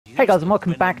Hey guys, and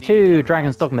welcome back to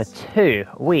Dragon's Dogma 2.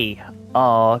 We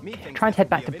are trying to head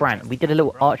back to Brant. We did a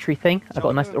little archery thing. I got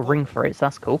a nice little ring for it, so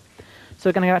that's cool. So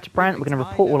we're going to go back to Brant, we're going to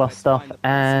report all our stuff,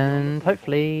 and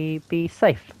hopefully be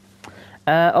safe.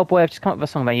 Oh boy, I've just come up with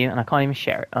a song about you, and I can't even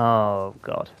share it. Oh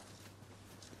god.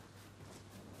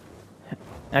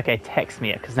 Okay, text me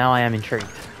it, because now I am intrigued.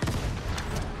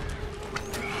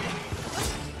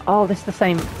 Oh, this is the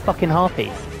same fucking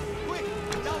harpies.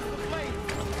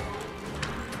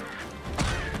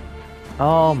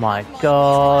 Oh my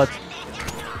god.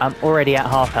 I'm already at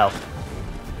half health.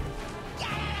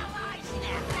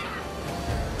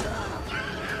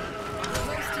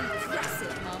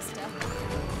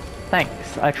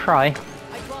 Thanks, I try.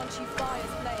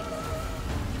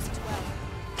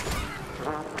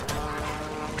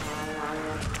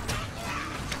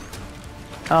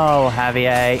 Oh,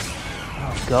 Javier.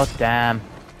 Oh, god damn.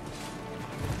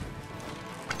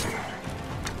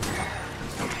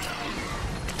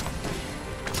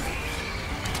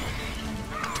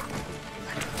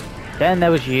 Then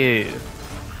there was you.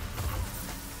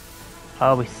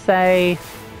 Are we safe?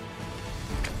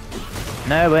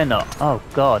 No, we're not. Oh,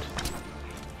 God.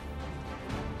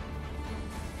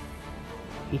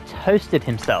 He toasted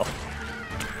himself.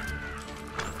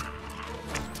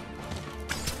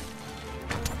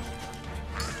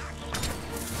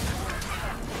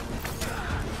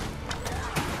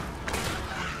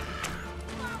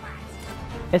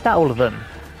 Is that all of them?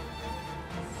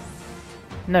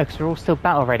 No, because we're all still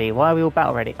battle ready. Why are we all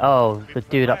battle ready? Oh, the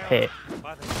dude up here.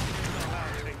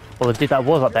 Or the dude that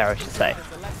was up there, I should say.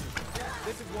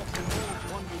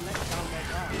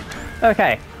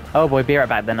 Okay. Oh boy, be right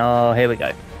back then. Oh, here we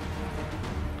go.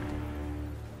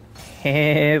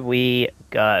 Here we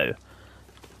go.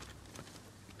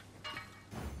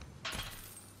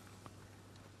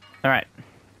 Alright.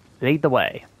 Lead the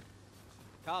way.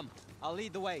 Come, I'll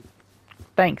lead the way.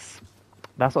 Thanks.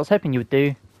 That's what I was hoping you would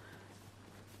do.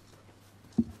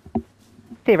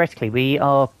 Theoretically, we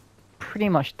are pretty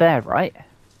much there, right?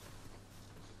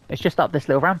 It's just up this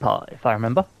little rampart, if I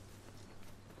remember.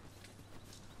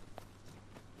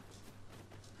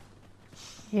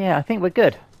 Yeah, I think we're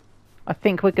good. I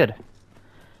think we're good.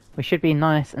 We should be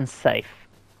nice and safe.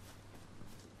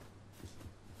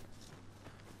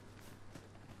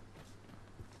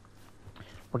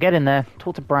 We'll get in there,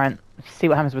 talk to Brant, see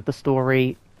what happens with the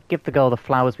story, give the girl the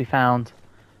flowers we found.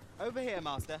 Over here,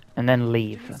 Master. And then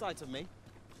leave. Keep sight of me.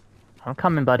 I'm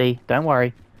coming, buddy. Don't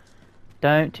worry.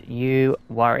 Don't you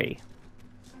worry.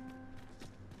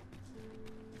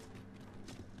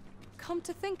 Come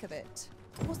to think of it,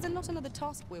 was there not another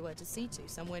task we were to see to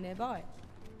somewhere nearby?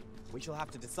 We shall have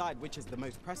to decide which is the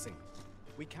most pressing.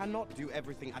 We cannot do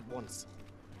everything at once.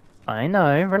 I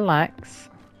know. Relax.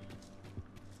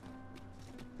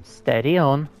 Steady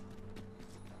on.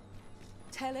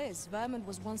 Tell is, Vermund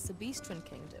was once the Beastren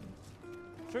Kingdom.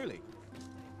 Truly?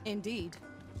 Indeed.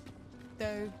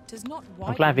 Though, 'tis not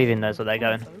I'm glad Vivian knows where they're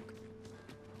going.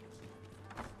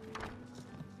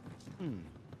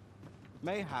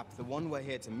 Mayhap the one we're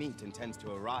here to meet intends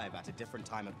to arrive at a different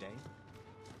time of day.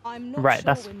 I'm not Right, sure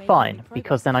that's we made fine, any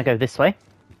because progress then I go here. this way.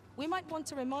 We might want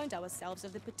to remind ourselves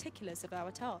of the particulars of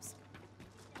our task.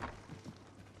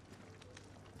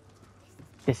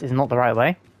 This is not the right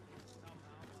way.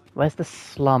 Where's the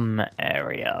slum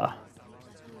area?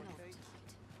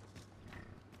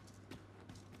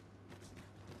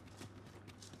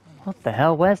 What the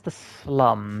hell? Where's the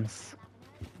slums?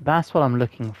 That's what I'm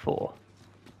looking for.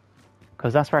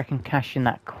 Because that's where I can cash in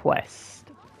that quest.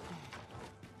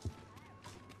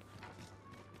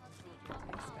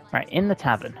 Right, in the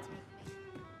tavern.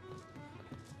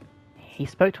 He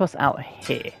spoke to us out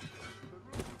here.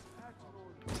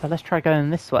 So let's try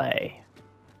going this way.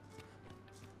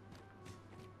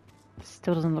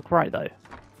 Still doesn't look right though.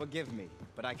 Forgive me,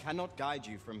 but I cannot guide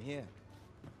you from here.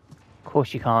 Of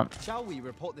course you can't. Shall we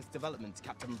report this development to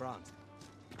Captain Brant?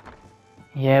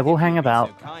 Yeah, we'll hang If you would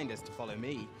about. be so kind as to follow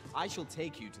me, I shall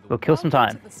take you to the We'll kill some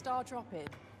time. The star drop in.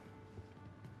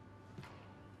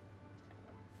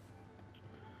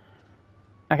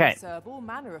 Okay. We serve all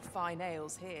manner of fine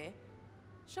ales here.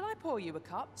 Shall I pour you a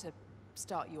cup to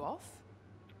start you off?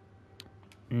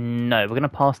 No, we're going to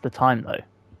pass the time though.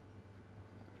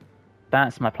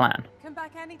 That's my plan. Come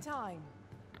back any time.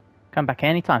 Come back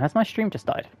anytime. Has my stream just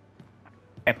died?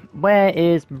 Okay. Where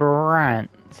is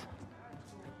Brant?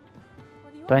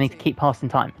 What are you Do I up need to keep passing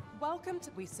time? Welcome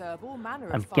to. We serve all manner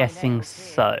of I'm fine guessing ales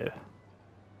here. so.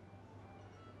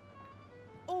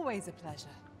 Always a pleasure.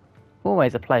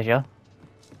 Always a pleasure.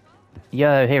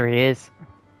 Yo, here he is.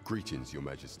 Greetings, Your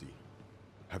Majesty.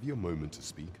 Have you a moment to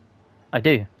speak? I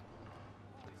do.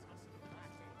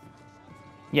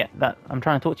 Yeah, that I'm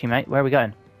trying to talk to you, mate. Where are we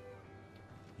going?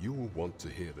 You will want to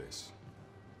hear this.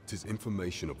 'Tis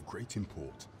information of great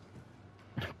import.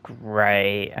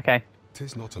 Great. Okay.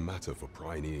 'Tis not a matter for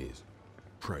prying ears.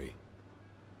 Pray,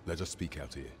 let us speak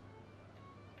out here.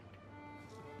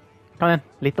 Come on,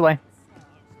 lead the way.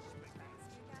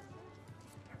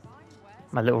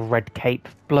 My little red cape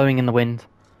blowing in the wind.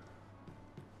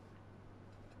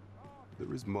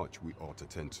 There is much we ought to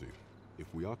tend to, if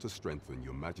we are to strengthen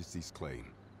your Majesty's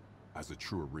claim as a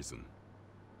true Arisen.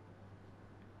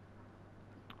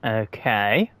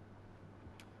 Okay.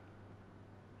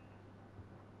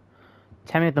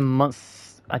 Tell me the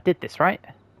months I did this, right?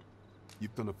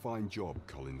 You've done a fine job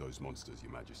culling those monsters,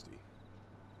 your Majesty.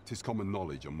 'Tis common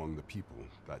knowledge among the people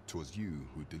that 'twas you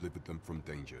who delivered them from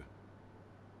danger.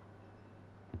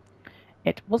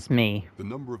 It was me. The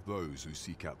number of those who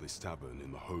seek out this tavern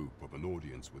in the hope of an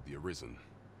audience with the Arisen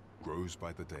grows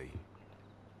by the day.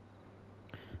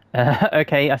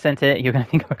 Okay, I sent it. You're going to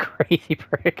think I'm a crazy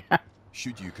prick.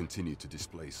 Should you continue to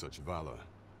display such valor,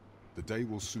 the day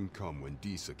will soon come when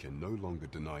Disa can no longer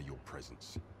deny your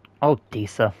presence. Oh,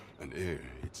 Disa. And ere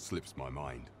it slips my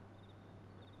mind,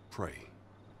 pray,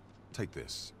 take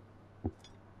this.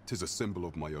 'Tis a symbol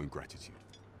of my own gratitude.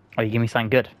 Oh, you give me something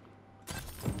good.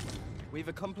 We've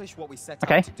accomplished what we set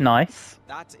Okay, out to do. nice.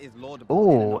 That is laudable in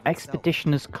and Oh, of itself.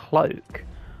 Expeditioner's Cloak.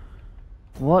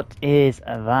 What is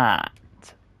that?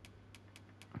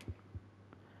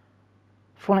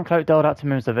 Fallen cloak doled out to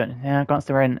members of it. Yeah, grants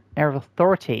the an air of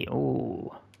authority.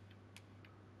 Ooh.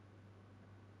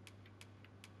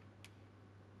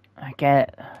 I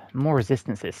get more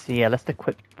resistances. So yeah, let's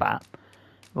equip that.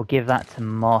 We'll give that to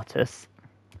Martus.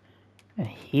 And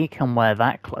he can wear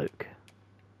that cloak.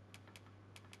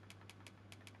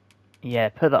 Yeah,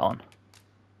 put that on.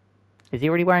 Is he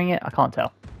already wearing it? I can't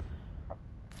tell.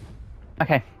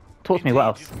 Okay, talk to me, what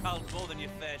else? You've culled more than your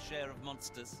fair share of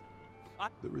monsters.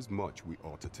 There is much we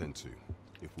ought to tend to,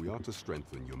 if we are to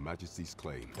strengthen your Majesty's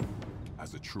claim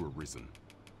as a true Arisen.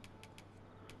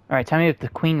 Alright, tell me of the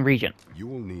Queen Regent. You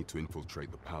will need to infiltrate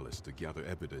the palace to gather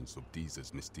evidence of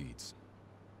Disa's misdeeds.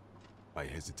 I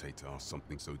hesitate to ask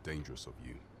something so dangerous of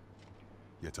you,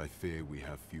 yet I fear we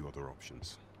have few other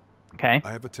options. Okay.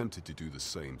 I have attempted to do the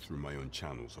same through my own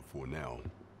channels afore now,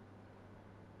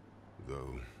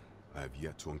 though I have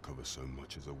yet to uncover so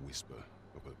much as a whisper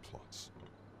of her plots.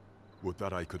 Would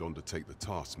that I could undertake the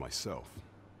task myself,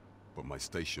 but my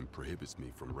station prohibits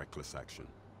me from reckless action.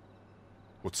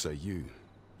 What say you,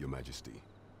 your Majesty?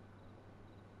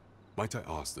 Might I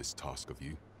ask this task of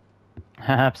you?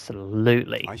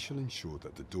 Absolutely. I shall ensure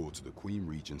that the door to the Queen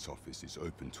Regent's office is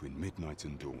open between midnight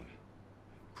and dawn.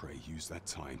 Pray use that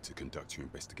time to conduct your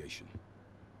investigation.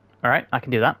 Alright, I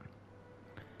can do that.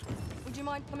 Would you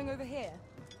mind coming over here?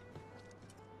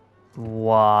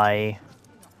 Why?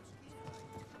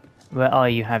 Where are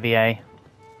you, Javier?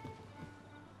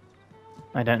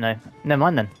 I don't know. Never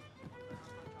mind then.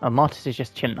 Oh, Martus is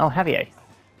just chilling. Oh, Javier.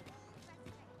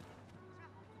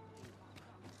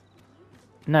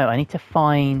 No, I need to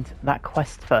find that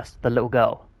quest first, the little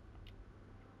girl.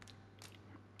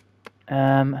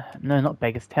 No, not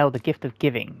Beggar's Tale, the Gift of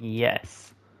Giving,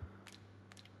 yes.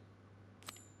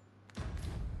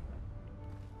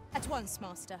 At once,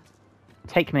 Master.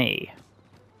 Take me.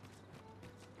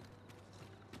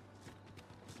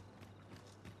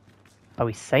 Are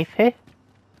we safe here?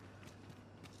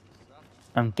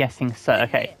 I'm guessing so, We're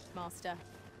okay. here, Master.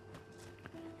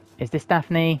 Is this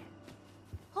Daphne?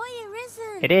 Hi,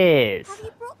 Arisen! It is! Have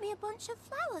you brought me a bunch of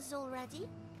flowers already?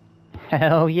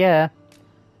 Hell yeah.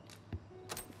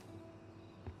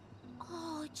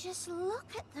 Oh, just look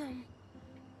at them.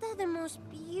 They're the most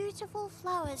beautiful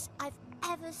flowers I've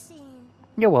ever seen.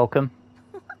 You're welcome.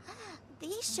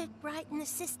 These should brighten the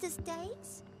sisters'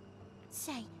 days.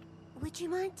 Say, would you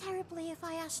mind terribly if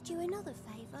I asked you another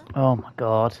favor? Oh my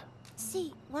god.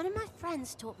 See, one of my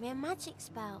friends taught me a magic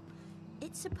spell.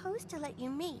 It's supposed to let you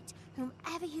meet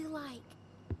whomever you like.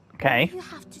 Okay. All you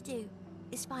have to do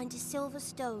is find a silver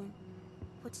stone,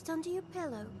 put it under your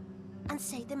pillow, and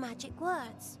say the magic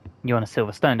words. You want a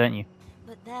silver stone, don't you?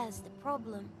 But there's the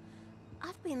problem.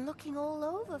 I've been looking all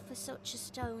over for such a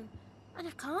stone, and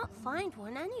I can't find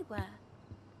one anywhere.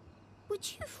 Would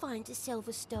you find a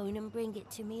silver stone and bring it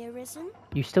to me, Arisen?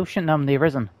 You still shouldn't know I'm the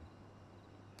Arisen.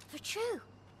 For true.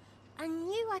 I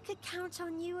knew I could count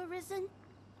on you, Arisen.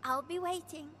 I'll be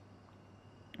waiting.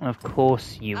 Of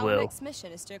course you Our will. next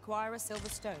mission is to acquire a silver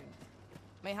stone.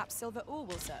 Mayhaps silver ore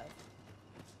will serve.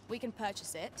 We can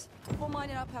purchase it, or mine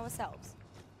it up ourselves.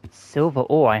 Silver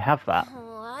ore, I have that.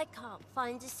 Oh, I can't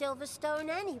find a silver stone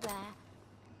anywhere.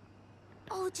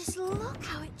 Oh, just look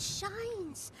how it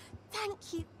shines.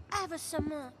 Thank you ever so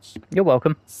much. You're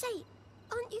welcome. Say,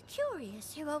 aren't you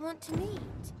curious who I want to meet?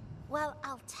 Well,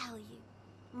 I'll tell you.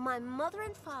 My mother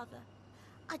and father.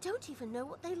 I don't even know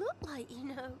what they look like, you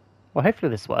know. Well, hopefully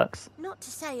this works. Not to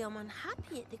say I'm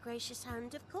unhappy at the Gracious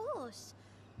Hand, of course.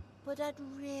 But I'd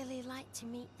really like to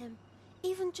meet them,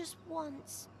 even just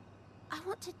once. I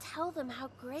want to tell them how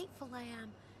grateful I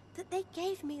am that they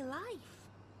gave me life.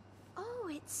 Oh,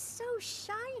 it's so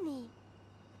shiny.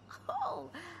 Oh,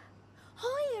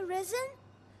 hi, Arisen.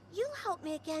 You'll help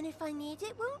me again if I need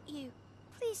it, won't you?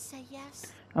 Please say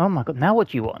yes. Oh my god, now what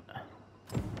do you want?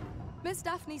 Miss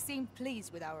Daphne seemed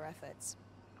pleased with our efforts.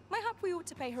 Mayhap we ought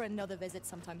to pay her another visit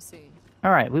sometime soon.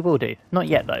 Alright, we will do. Not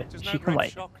yet though. It is She no can great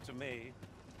wait. shock to me.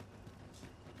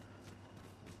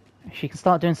 She can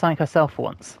start doing something herself for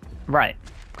once. Right.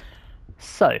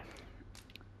 So,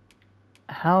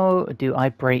 how do I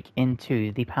break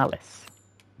into the palace?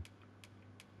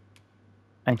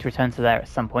 I need to return to there at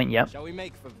some point, yep. Shall we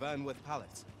make for Vernworth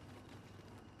Palace?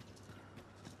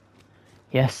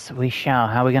 Yes, we shall.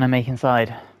 How are we going to make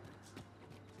inside?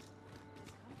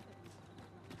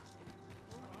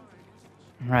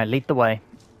 Right, lead the way.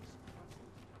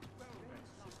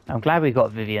 I'm glad we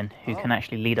got Vivian, who can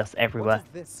actually lead us everywhere.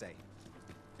 What does this say?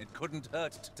 It couldn't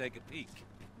hurt to take a peek.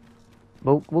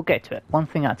 We'll get to it. One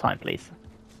thing at a time, please.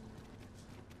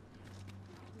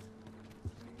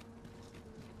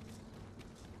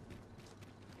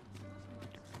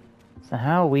 So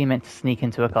how are we meant to sneak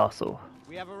into a castle?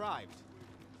 We have arrived.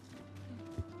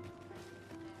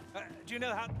 Do you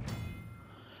know how...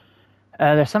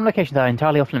 There are some locations that are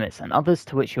entirely off limits, and others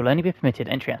to which you'll only be permitted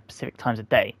entry at specific times of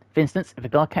day. For instance, if a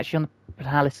guard catches you on the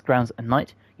palace grounds at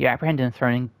night, you're apprehended and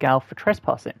thrown in gaol for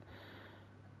trespassing.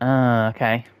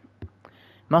 Okay.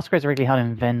 Masquerades are regularly held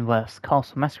in Vernworth's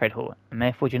Castle Masquerade Hall, and may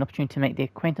afford you an opportunity to make the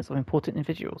acquaintance of important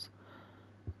individuals.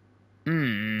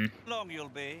 long you'll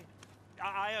be?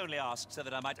 I only asked so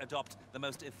that I might adopt the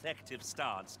most effective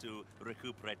stance to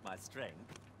recuperate my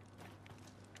strength.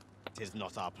 'Tis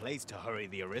not our place to hurry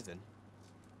the Arisen.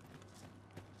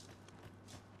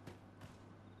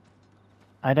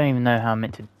 I don't even know how I'm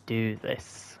meant to do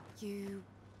this. You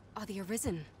are the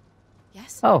Arisen,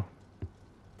 yes? Oh.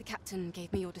 The captain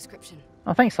gave me your description.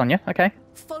 Oh, thanks, Sonia. Okay.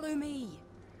 Follow me.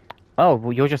 Oh,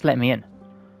 well, you're just letting me in.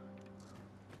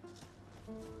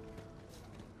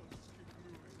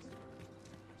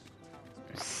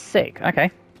 Sick. Okay.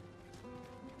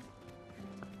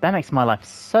 That makes my life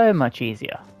so much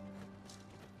easier.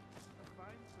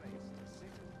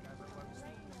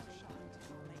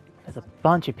 There's a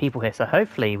bunch of people here, so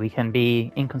hopefully we can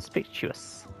be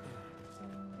inconspicuous.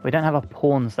 We don't have our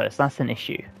pawns though, so that's an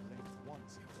issue.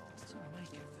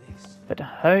 But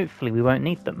hopefully we won't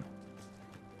need them.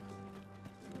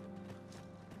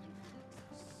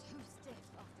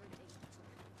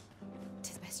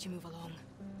 Tis best you move along.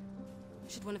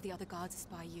 Should one of the other guards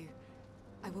spy you,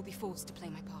 I will be forced to play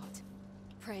my part.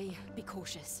 Pray, be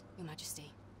cautious, Your Majesty.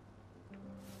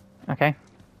 Okay.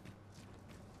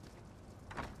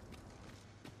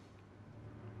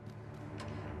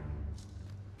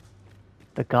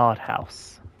 The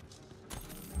guardhouse.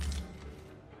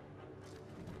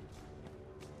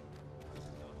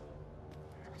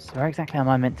 So where exactly am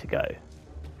I meant to go?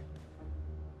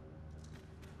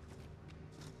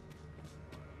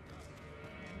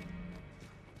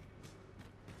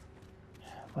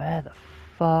 Where the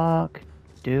fuck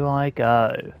do I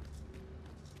go?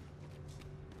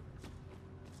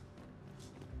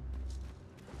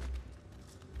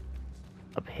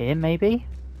 Up here, maybe?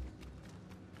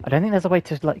 I don't think there's a way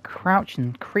to, like, crouch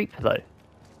and creep, though.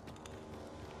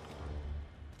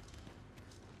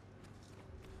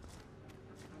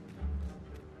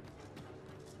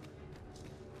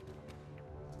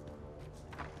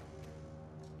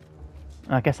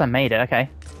 I guess I made it, okay.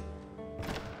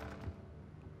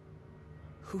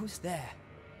 Who's there?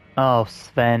 Oh,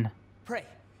 Sven. Pray,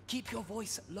 keep your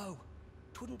voice low.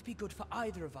 'Twouldn't be good for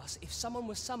either of us if someone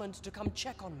was summoned to come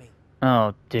check on me.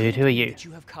 Oh, dude, who are Could it be you? that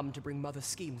you have come to bring Mother's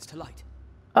schemes to light?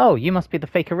 Oh, you must be the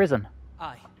Fake Arisen.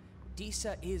 Aye,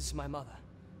 Disa is my mother.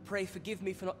 Pray forgive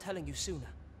me for not telling you sooner.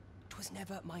 'Twas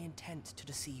never my intent to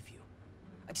deceive you.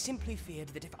 I'd simply feared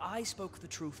that if I spoke the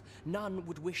truth, none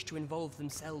would wish to involve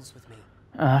themselves with me.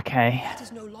 Okay. That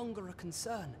is no longer a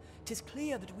concern. 'Tis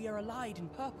clear that we are allied in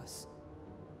purpose.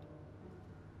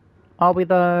 Are we,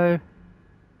 though?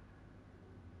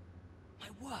 My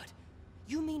word,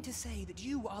 you mean to say that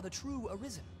you are the true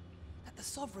Arisen? That the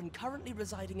sovereign currently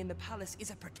residing in the palace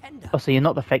is a pretender? Oh, so you're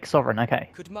not the fake sovereign, okay.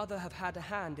 Could Mother have had a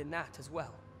hand in that as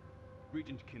well?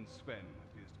 Regent Kin Sven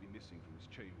appears to be missing from his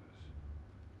chambers.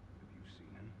 Have you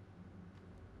seen him?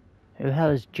 Who the hell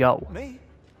is Joel? Me?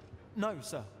 No,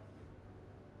 sir.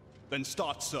 Then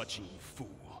start searching, you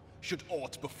fool. Should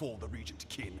aught befall the Regent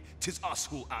kin, 'tis us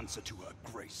who'll answer to her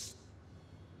grace.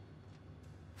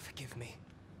 Forgive me.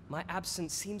 My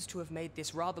absence seems to have made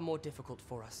this rather more difficult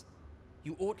for us.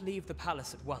 You ought leave the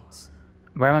palace at once.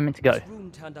 Where am I meant to go? This room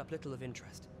turned up little of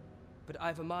interest, but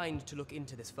I've a mind to look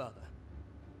into this further.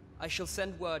 I shall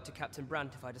send word to Captain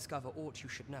Brandt if I discover aught you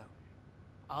should know.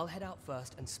 I'll head out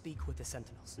first and speak with the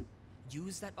Sentinels.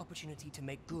 Use that opportunity to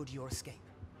make good your escape.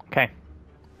 Okay,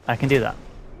 I can do that.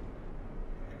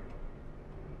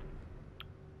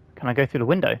 Can I go through the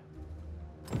window?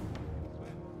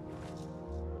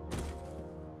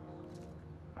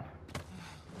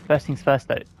 First things first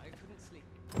though,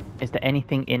 is there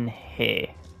anything in here?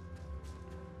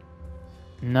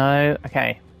 No,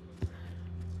 okay.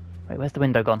 Wait, where's the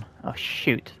window gone? Oh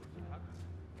shoot.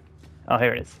 Oh,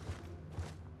 here it is.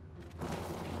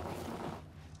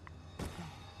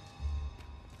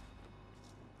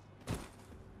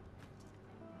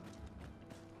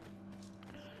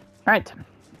 Right.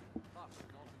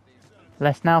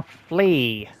 Let's now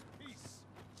flee.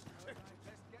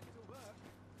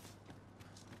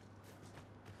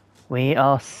 We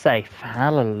are safe.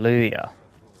 Hallelujah.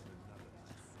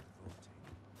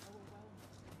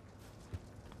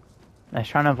 Let's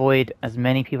try and avoid as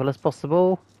many people as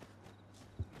possible.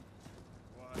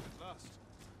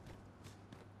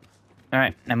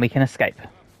 Alright, and we can escape.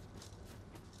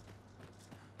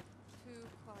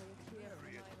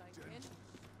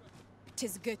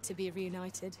 Tis good to be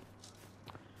reunited.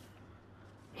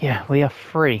 Yeah, we are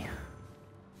free.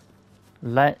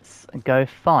 Let's go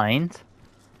find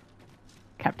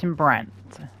Captain Brandt.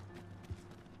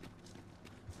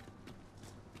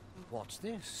 What's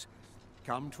this?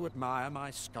 Come to admire my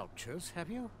sculptures, have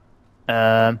you?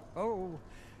 Oh,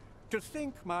 to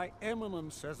think my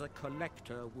eminence as a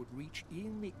collector would reach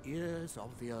in the ears of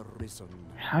the Arisen.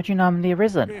 How do you know I'm the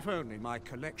Arisen? If only my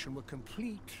collection were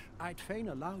complete, I'd fain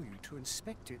allow you to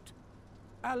inspect it.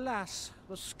 Alas,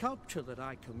 the sculpture that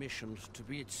I commissioned to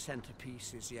be its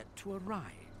centerpiece is yet to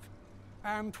arrive.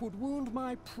 And 'twould wound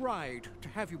my pride to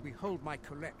have you behold my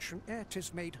collection ere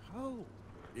 'tis made whole.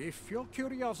 If your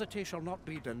curiosity shall not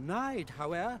be denied,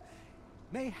 however,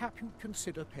 mayhap you'd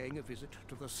consider paying a visit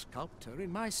to the sculptor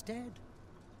in my stead.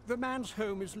 The man's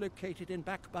home is located in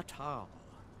Bhattal.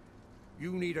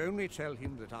 You need only tell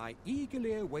him that I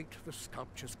eagerly await the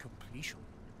sculpture's completion.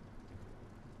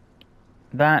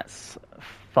 That's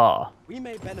far. We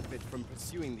may benefit from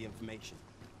pursuing the information.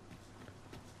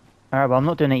 Alright, well I'm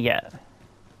not doing it yet.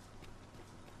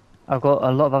 I've got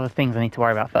a lot of other things I need to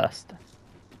worry about first.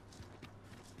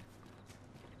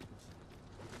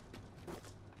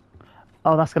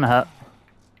 Oh, that's gonna hurt.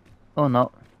 Or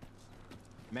not.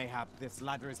 Mayhap this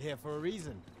ladder is here for a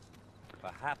reason.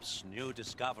 Perhaps new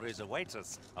discoveries await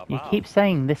us above. You keep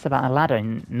saying this about a ladder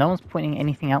and no one's pointing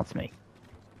anything out to me.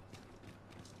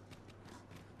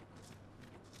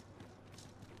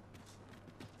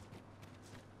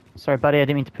 Sorry buddy, I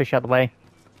didn't mean to push you out the way.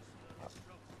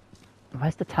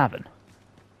 Where's the tavern?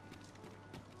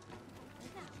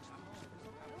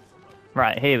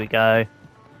 Right, here we go.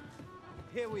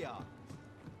 Here we are.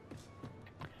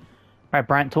 Right,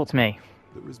 Brandt, talk to me.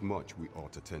 There is much we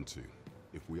ought to tend to,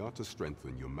 if we are to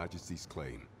strengthen your Majesty's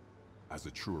claim as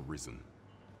a true Arisen.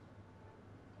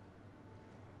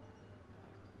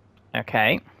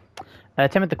 Okay.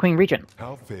 Tell me the Queen Regent.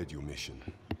 How fared your mission?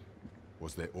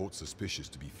 Was there aught suspicious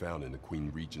to be found in the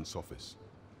Queen Regent's office?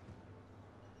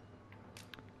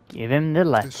 Give him the This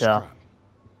letter. strap.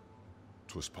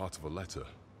 'Twas part of a letter,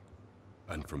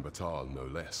 and from Bhattal no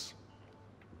less.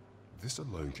 This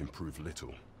alone can prove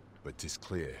little, but 'tis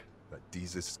clear that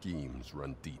Disa's schemes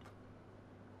run deep.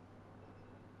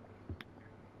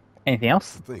 Anything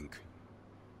else? To think,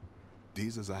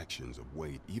 Disa's actions have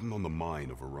weighed even on the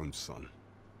mind of her own son.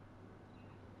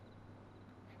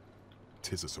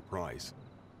 'Tis a surprise,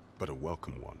 but a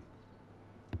welcome one.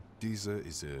 Disa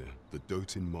is the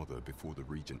doting mother before the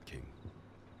Regent King.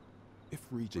 If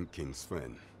Regent King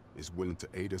Sven is willing to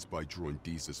aid us by drawing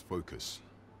Disa's focus,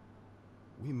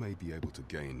 we may be able to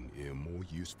gain more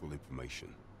useful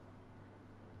information.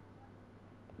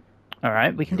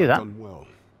 Alright, we can You do have that. done well,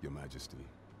 Your Majesty.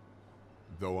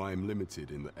 Though I am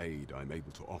limited in the aid I'm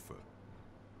able to offer,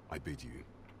 I bid you,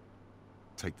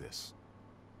 take this.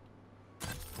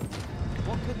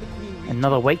 What could the Queen Regent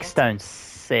Another want? wake stone.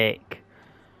 Sick.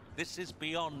 This is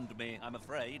beyond me, I'm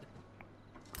afraid.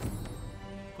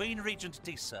 Queen Regent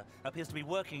Disa appears to be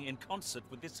working in concert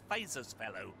with this Phasers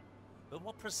fellow. But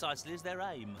what precisely is their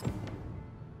aim?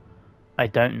 I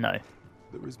don't know.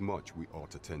 There is much we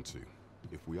ought to tend to,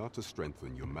 if we are to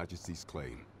strengthen your Majesty's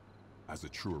claim as a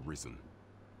true Arisen.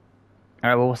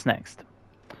 Alright, well, what's next?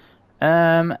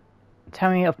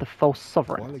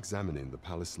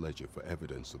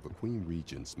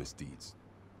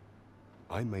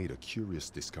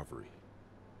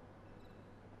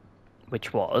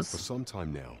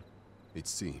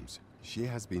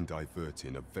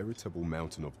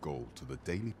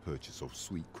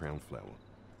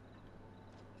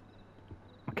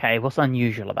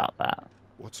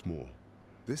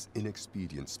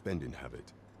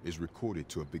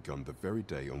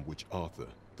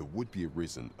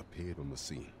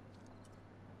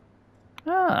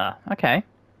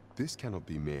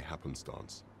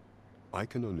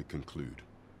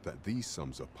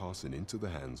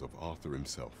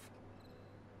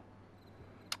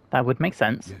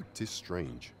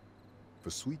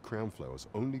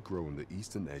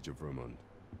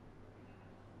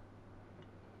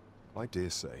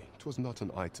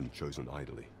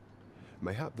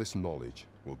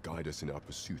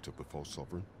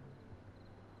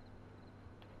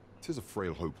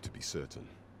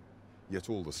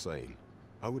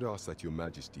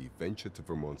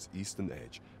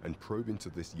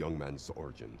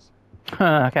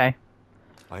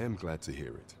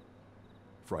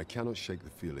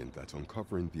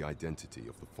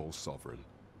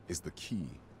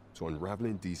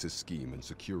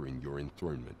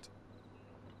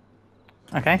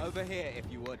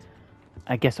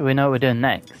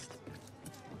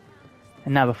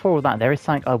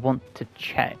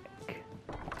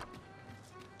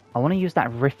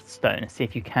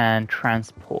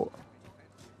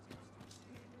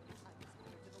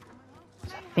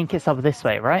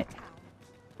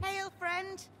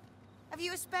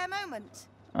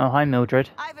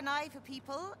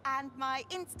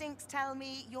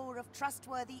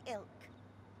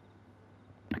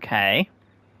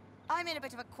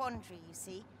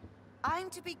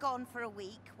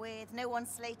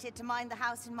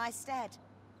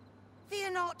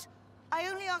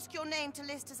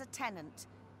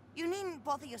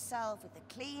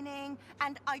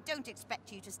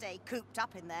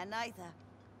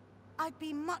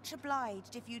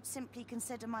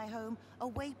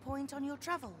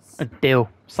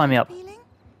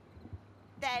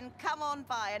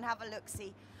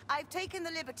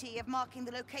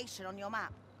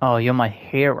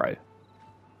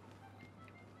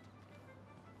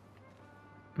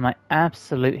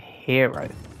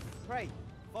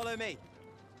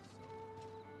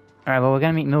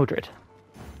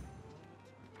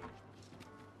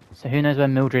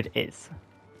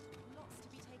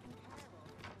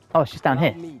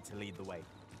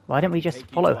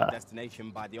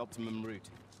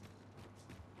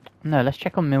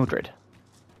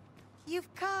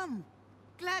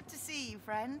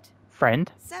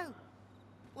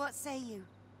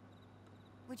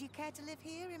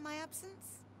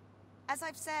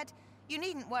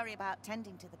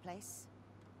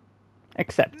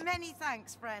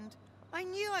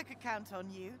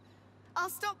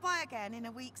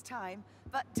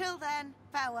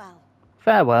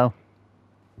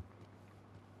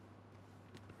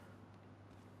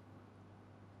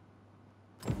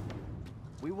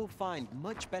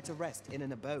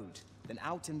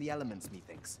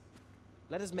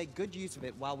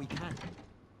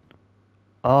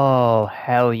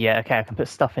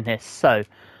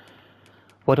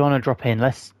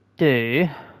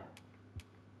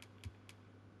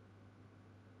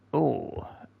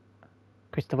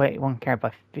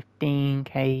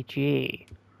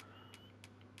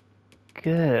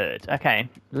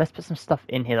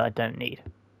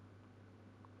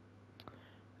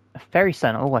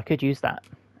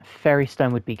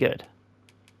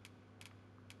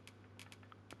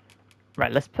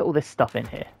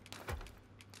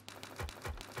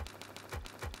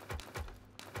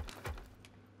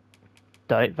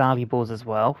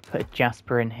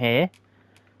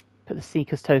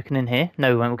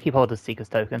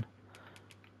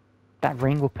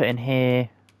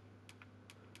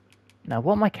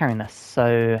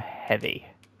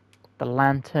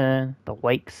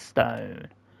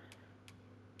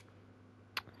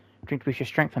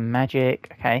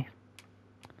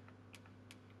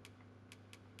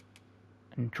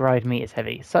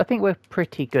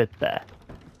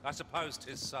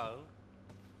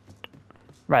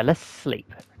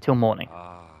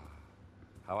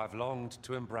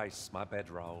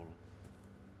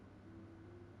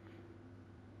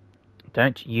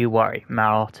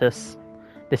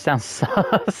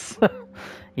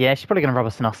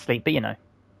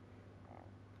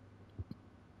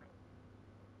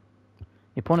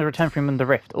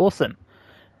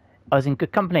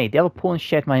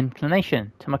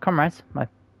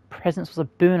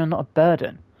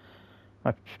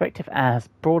 My perspective has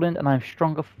broadened and I'm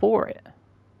stronger for it.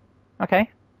 Okay.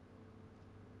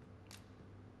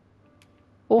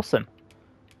 Awesome.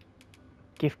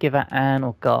 Gift giver Anne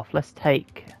or Garth. Let's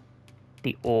take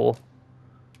the ore.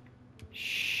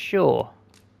 Sure.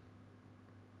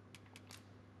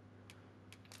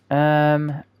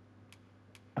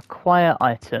 Acquire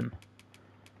item.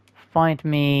 Find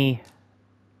me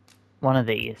one of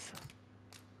these.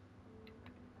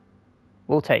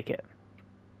 We'll take it.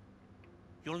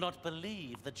 You'll not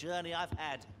believe the journey I've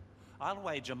had. I'll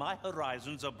wager my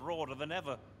horizons are broader than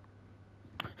ever.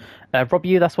 Rob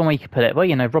you, that's one way you could put it. Well,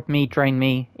 you know, rob me, drain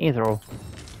me, either or.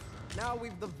 Now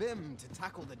we've the vim to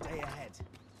tackle the day ahead.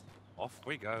 Off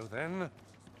we go then.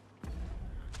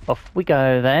 Off we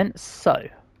go then. So,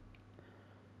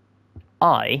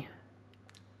 I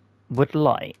would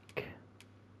like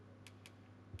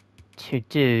to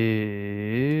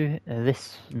do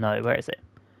this. No, where is it?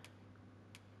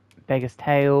 Beggar's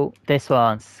Tale. This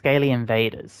one, Scaly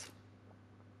Invaders.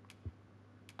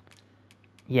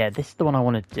 Yeah, this is the one I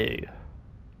want to do.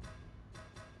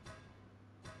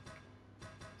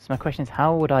 So my question is,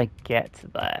 how would I get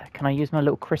there? Can I use my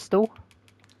little crystal?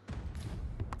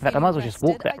 In fact, I might as well just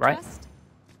walk there, right?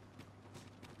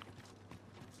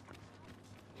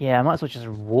 Yeah, I might as well just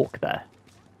walk there.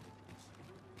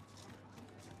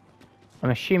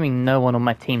 I'm assuming no one on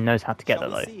my team knows how to get there,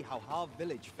 though. See how Harv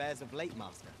Village fares of late,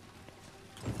 Master.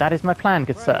 That is my plan,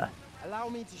 good sir. Allow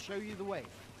me to show you the way.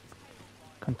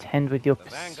 Contend with your The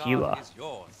pursuer. vanguard is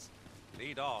yours.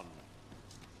 Lead on.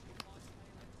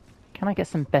 Can I get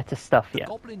some better stuff yet?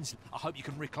 Goblins, I hope you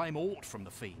can reclaim aught from the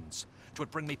fiends.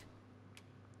 'Twould bring me...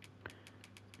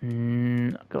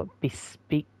 I've got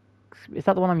bespeak. Is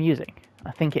that the one I'm using?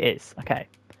 I think it is. Okay.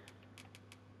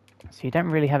 So you don't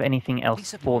really have anything else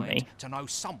Peace of for mind me. to know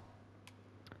some.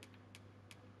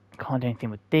 Can't do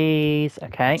anything with these.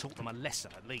 Okay. Taught them a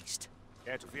lesson at least.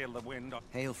 Care to feel the wind?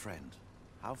 Hail, friend.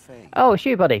 How fare you? Oh, it's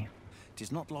you, buddy.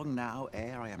 'Tis not long now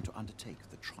ere I am to undertake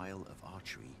the trial of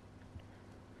archery.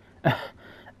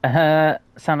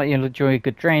 Sound like you'll enjoy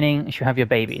good training. You should have your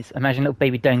babies. Imagine little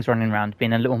baby dongs running around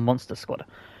being a little monster squad.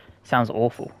 Sounds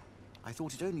awful. I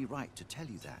thought it only right to tell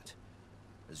you that,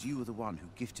 as you were the one who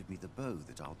gifted me the bow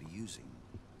that I'll be using.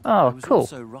 Oh, I was cool.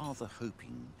 also rather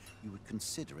hoping you would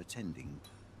consider attending.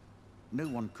 No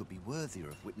one could be worthier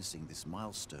of witnessing this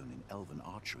milestone in elven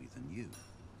archery than you.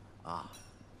 Ah,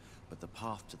 but the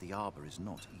path to the arbor is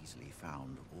not easily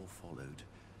found or followed.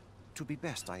 'Twould be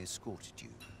best I escorted you.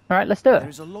 Alright, let's do it. There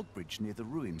is a log bridge near the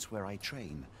ruins where I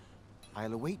train.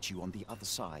 I'll await you on the other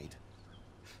side.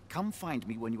 Come find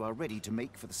me when you are ready to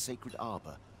make for the sacred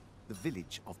arbor, the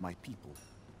village of my people.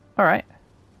 Alright.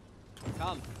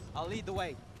 Come, I'll lead the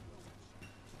way.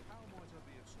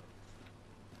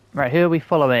 Right, who are we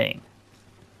following?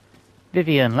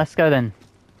 Vivian, let's go then.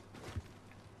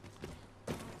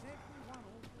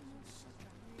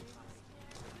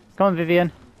 Come on,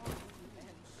 Vivian.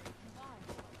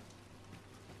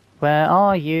 Where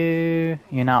are you?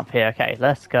 You're not up here. Okay,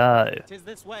 let's go. 'Tis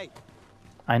this way.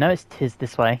 I know it's tis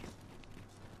this way.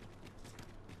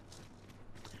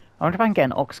 I wonder if I can get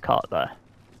an ox cart there.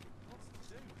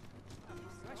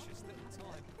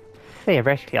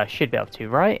 Theoretically, I should be able to,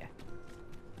 right?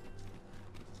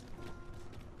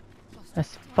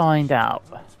 Let's find out.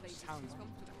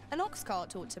 An ox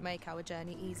cart ought to make our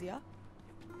journey easier.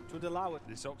 Twould allow it.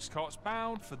 This ox cart's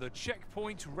bound for the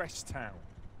checkpoint rest town.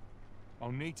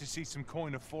 I'll need to see some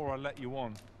coin before I let you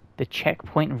on. The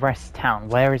checkpoint rest town.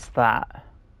 Where is that?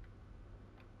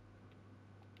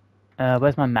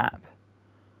 Where's my map?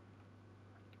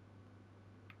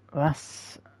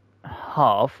 That's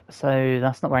half, so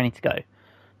that's not where I need to go.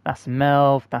 That's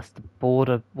Melv, that's the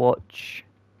border watch.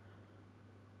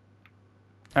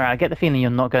 Alright, I get the feeling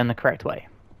you're not going the correct way.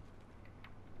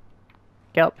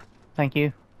 Get up, thank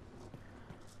you.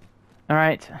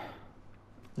 Alright,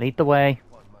 lead the way.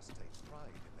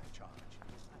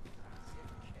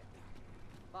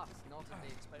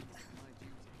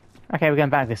 Okay, we're going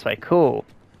back this way, cool.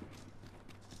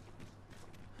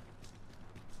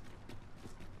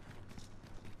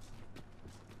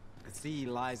 The sea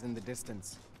lies in the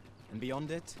distance, and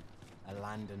beyond it, a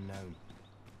land unknown.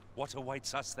 What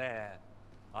awaits us there?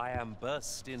 I am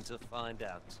bursting to find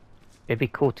out. It'd be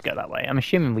cool to go that way. I'm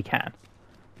assuming we can.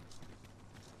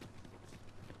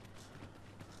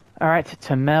 Alright,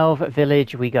 to Melv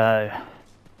Village we go.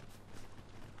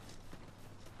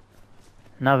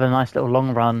 Another nice little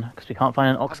long run, because we can't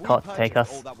find an ox cart to take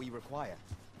us. All that we require.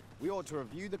 We ought to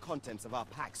review the contents of our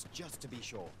packs just to be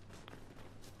sure.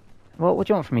 Well, what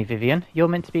do you want from me, Vivian? You're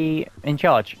meant to be in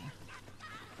charge.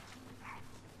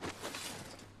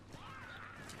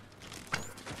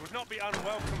 It would not be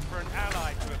unwelcome for an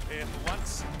ally to appear for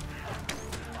once.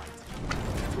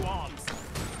 To arms.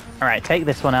 Alright, take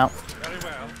this one out. Very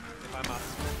well, if I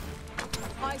must.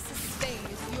 My sustain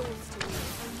is yours to wield.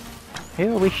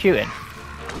 Who are we shooting?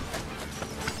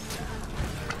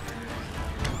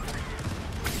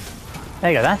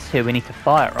 There you go, that's who we need to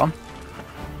fire on.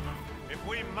 If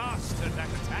we mastered that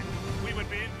attack, we would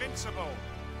be invincible.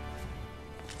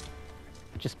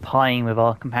 Just pieing with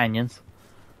our companions.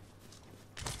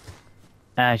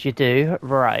 As you do,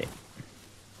 right.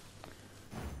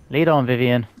 Lead on,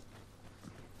 Vivian.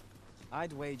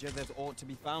 I'd wager there's aught to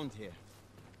be found here.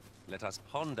 Let us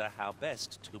ponder how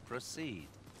best to proceed.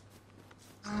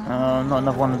 Oh, not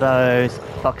another one of those. For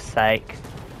fuck's sake.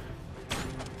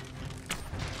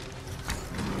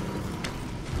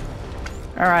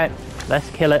 Alright, let's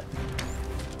kill it.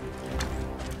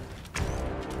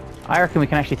 I reckon we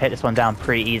can actually take this one down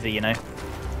pretty easy, you know.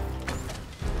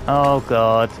 Oh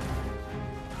god.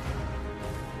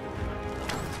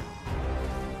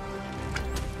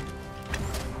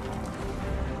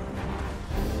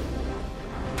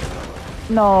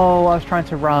 No, I was trying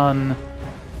to run.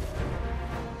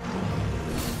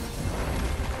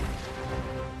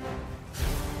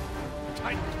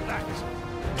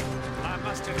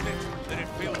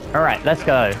 Alright, let's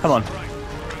go. Come on.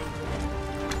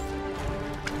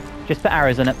 Just put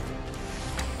arrows in it.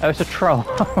 Oh, it's a troll.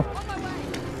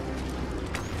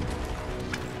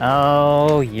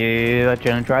 Oh, you are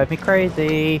gonna drive me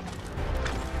crazy.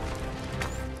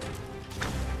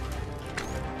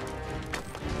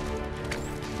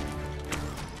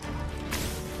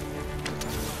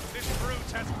 This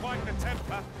brute has quite the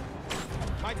temper.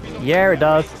 Yeah, it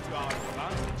does.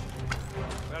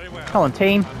 Very well. Come on,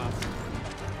 team.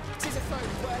 Tis a foe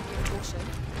worthy of caution.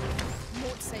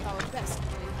 More to say our best to do.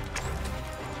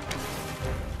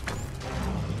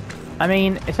 I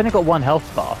mean, it's only got one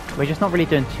health bar. We're just not really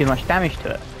doing too much damage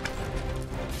to it.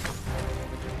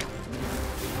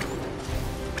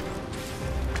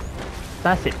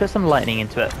 That's it, put some lightning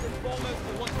into it. And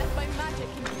by magic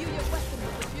imbue your weapon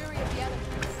with the fury of the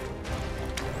elements.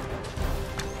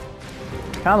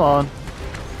 Come on.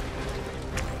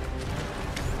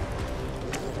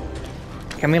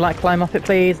 Can we like climb up it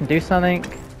please and do something?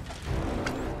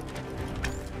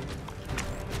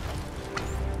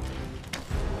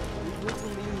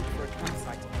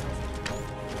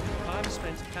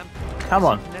 Come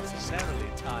on. Necessarily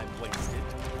time wasted.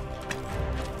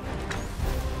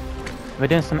 We're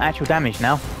doing some actual damage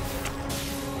now.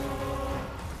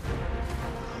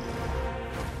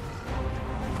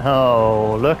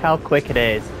 Oh, look how quick it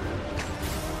is.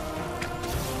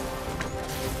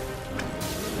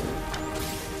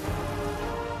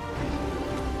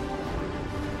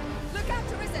 Look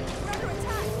out, Arisen! We're under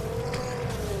attack!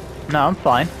 No, I'm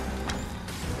fine.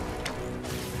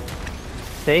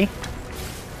 See?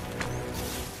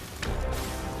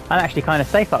 I'm actually kind of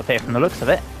safe up here from the looks of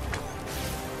it.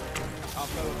 Our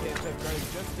fellow kids have grown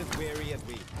just as weary as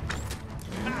we.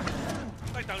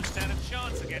 They don't stand a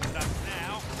chance against us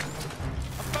now.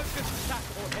 A focused attack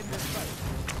or end this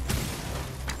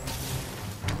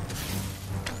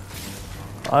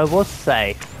fight. I was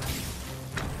safe.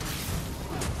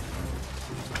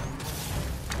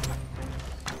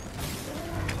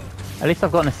 At least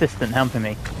I've got an assistant helping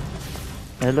me.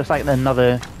 It looks like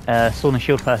another sword and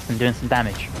shield person doing some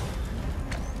damage.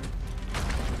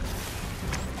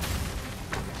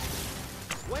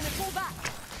 When it fall back,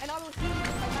 and I will heal you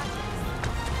with my magic.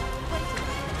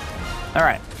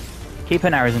 Alright. Keep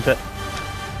putting arrows into it.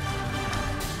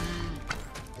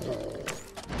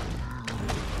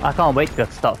 I can't wait to be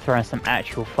able to start throwing some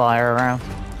actual fire around.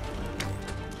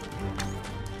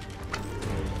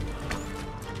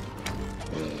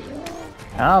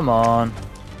 Come on.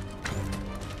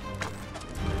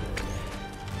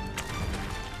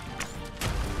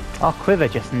 Our quiver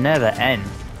just never ends.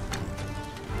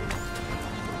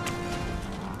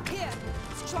 Here,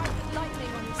 strike with lightning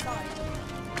on your side.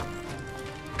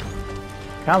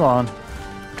 Come on.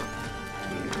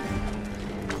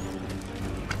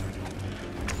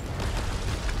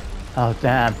 Oh,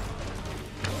 damn.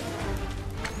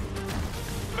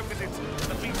 Look at it.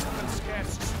 The beast can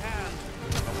scarce stand.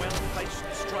 A well-placed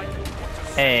strike.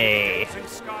 Hey.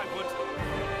 Skyward.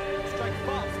 Strike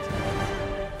fast.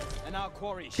 And our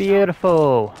quarry.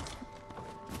 Beautiful.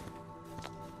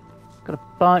 Got a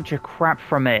bunch of crap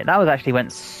from it. That was actually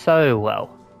went so well.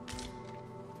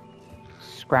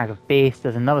 Scrag of Beast.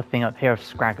 There's another thing up here of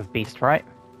Scrag of Beast, right?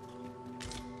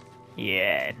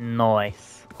 Yeah,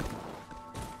 nice.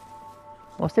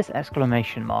 What's this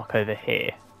exclamation mark over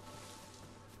here?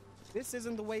 This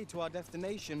isn't the way to our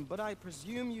destination, but I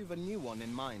presume you've a new one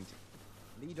in mind.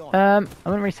 I wouldn't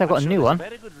really say I've got a new one.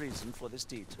 Very good reason for this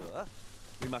detour.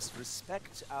 We must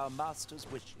respect our master's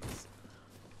wishes.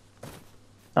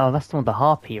 Oh, that's the one with the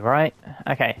harpy, right?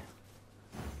 Okay.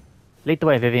 Lead the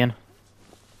way, Vivian.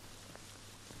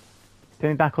 Put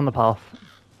me back on the path.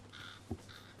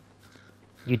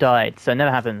 You died, so it never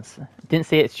happens. Didn't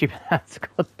see it, stupid ass.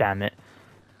 God damn it.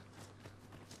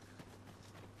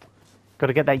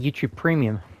 Gotta get that YouTube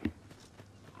premium.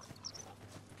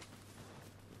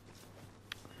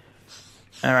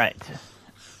 Alright.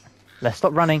 Let's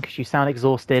stop running because you sound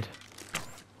exhausted.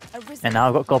 And now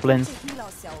I've got goblins. If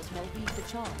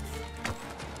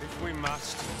we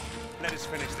must, let us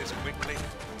finish this quickly.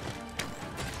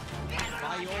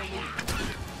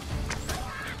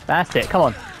 That's it, come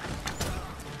on.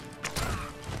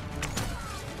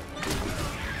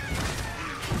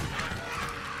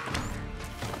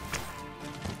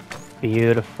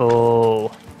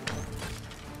 Beautiful.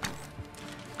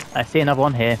 I see another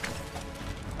one here.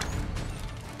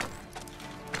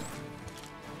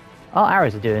 Our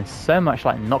arrows are doing so much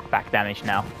like knockback damage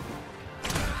now.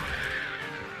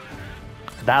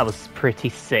 That was pretty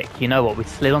sick. You know what? We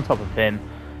slid on top of him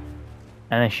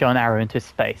and then shot an arrow into his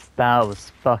face. That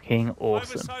was fucking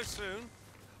awesome. Over so soon?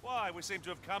 Why, we seem to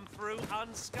have come through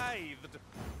unscathed.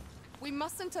 We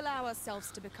mustn't allow ourselves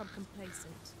to become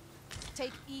complacent.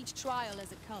 Take each trial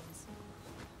as it comes.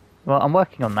 Well, I'm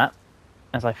working on that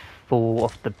as I fall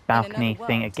off the balcony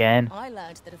thing again. I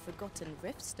learned that a forgotten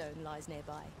riftstone lies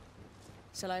nearby.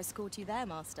 Shall I escort you there,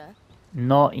 Master?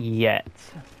 Not yet.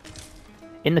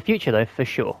 In the future, though, for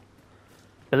sure.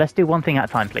 But let's do one thing at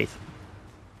a time, please.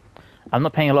 I'm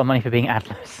not paying a lot of money for being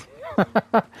adless.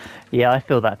 Yeah, I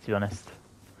feel that, to be honest.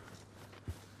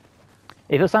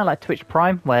 If it was something like Twitch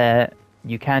Prime, where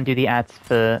you can do the ads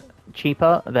for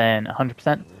cheaper, then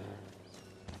 100%.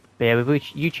 But yeah, with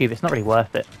YouTube, it's not really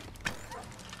worth it.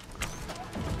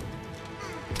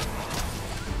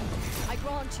 I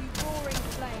grant you roaring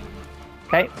flame.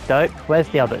 Okay, dope. Where's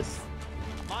the others?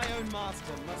 My own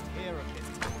master must hear of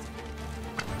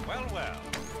this. Well, well.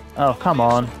 Oh, come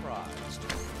on.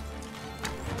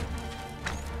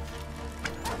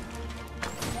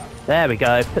 There we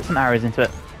go. Put some arrows into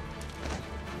it.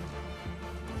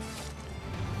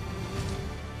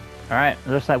 Alright,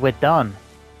 looks like we're done.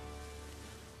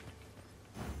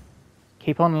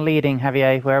 Keep on leading,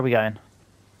 Javier. Where are we going?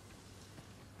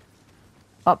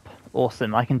 Up.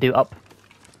 Awesome. I can do up.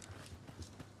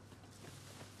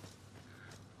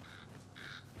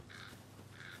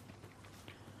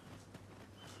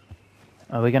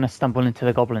 Are we going to stumble into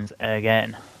the goblins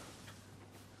again?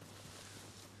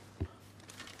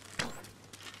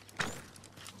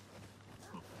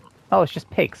 Oh, it's just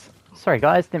pigs. Sorry,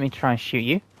 guys. Didn't mean to try and shoot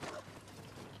you.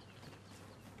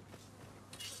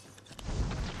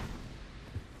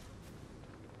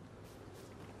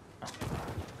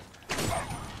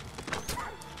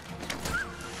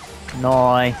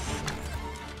 Nice.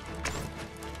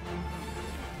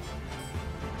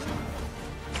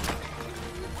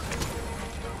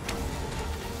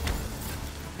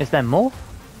 Is there more?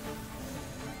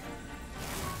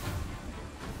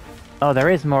 Oh,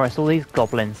 there is more. It's all these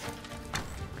goblins.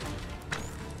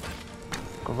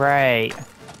 Great.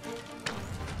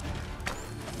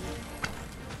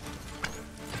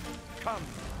 Come,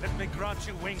 let me grant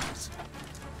you wings.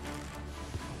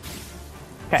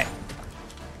 Okay.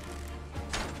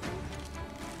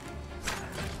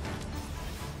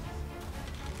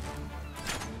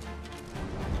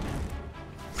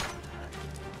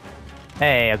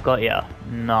 Hey, I got ya.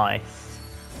 Nice.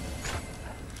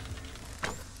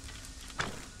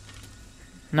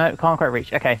 No, can't quite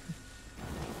reach. Okay.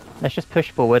 Let's just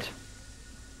push forward.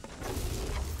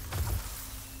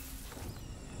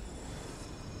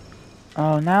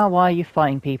 Oh, now why are you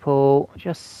fighting people?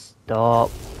 Just stop.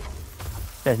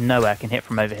 There's no way I can hit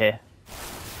from over here.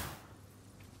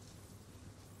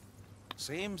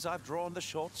 Seems I've drawn the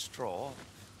short straw.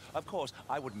 Of course,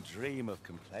 I wouldn't dream of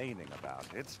complaining about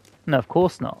it. No, of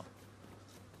course not.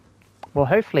 Well,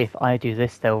 hopefully if I do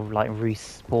this, they'll, like,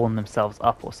 respawn themselves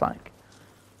up or something.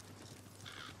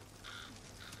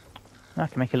 I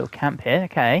can make a little camp here,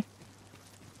 okay.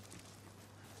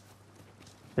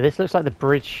 But this looks like the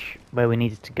bridge where we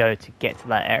needed to go to get to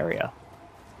that area.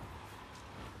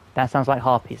 That sounds like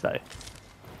harpies, though.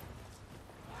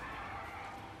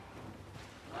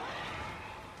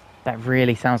 That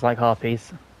really sounds like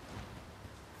harpies.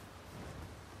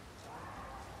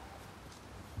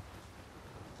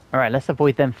 Alright, let's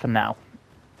avoid them for now.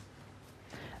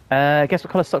 Guess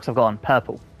what colour socks I've got on?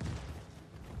 Purple.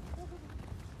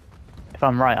 If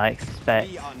I'm right, I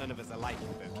expect...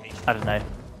 I don't know.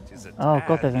 Oh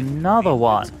god, there's another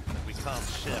one. We can't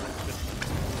share it.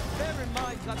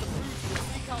 that the brutes will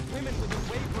seek out women with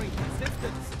unwavering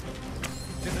persistence.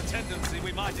 There's a tendency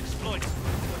we might exploit. But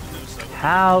to do so.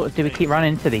 How do we keep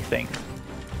running into these things?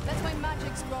 That's why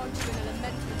magic's granted you an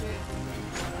elemental boon.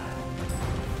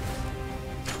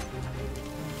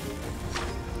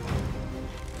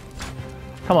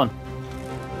 Come on.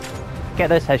 Get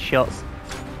those headshots.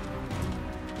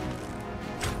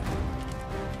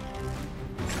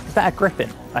 Is that a griffin?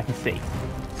 I can see.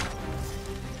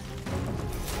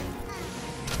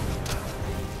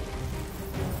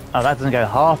 Oh, that doesn't go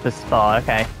half as far.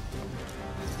 Okay.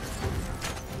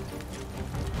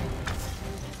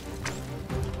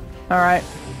 Alright.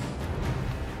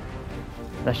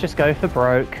 Let's just go for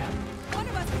broke.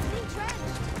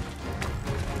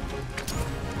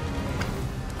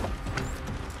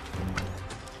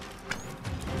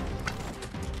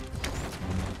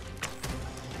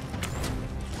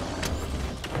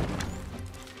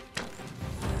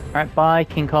 Alright, bye,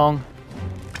 King Kong.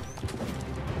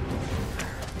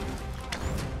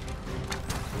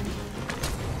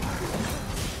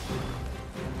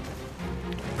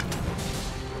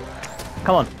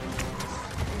 Come on.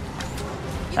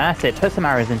 That's it, put some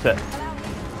arrows into it.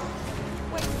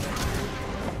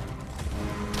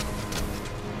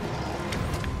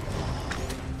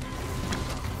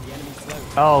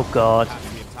 Oh god.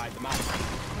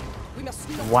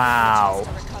 Wow.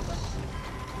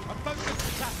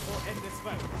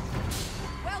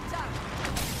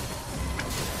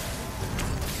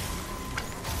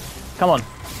 Come on.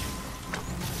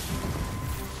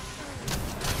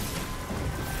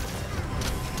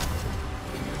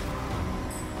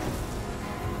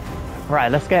 Right,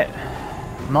 let's get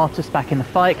Martus back in the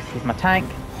fight because he's my tank.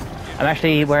 I'm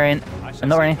actually wearing, I'm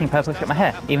not wearing anything purple except my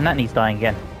hair. Even that needs dyeing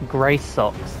again. Grey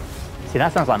socks. See,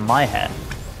 that sounds like my hair.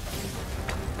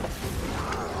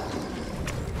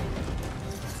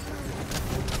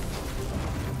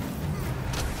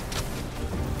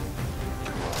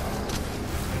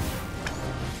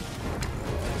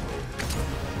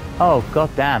 Oh, god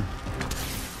damn.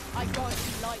 I got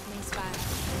lightning span.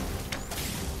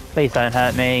 Please don't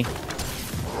hurt me.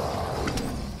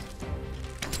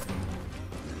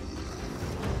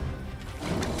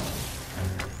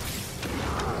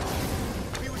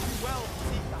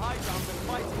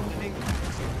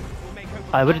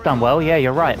 I would have done well, yeah,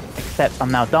 you're right. Except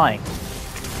I'm now dying.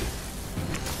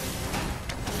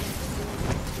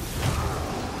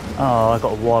 Oh, I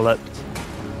got walloped.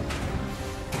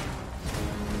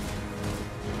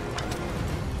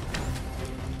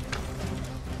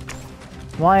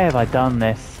 Why have I done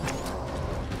this?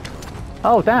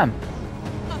 Oh, damn.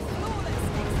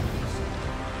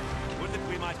 Would that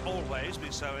we might always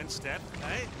be so instead,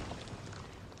 eh?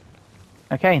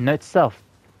 Okay, note to self.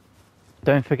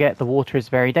 Don't forget the water is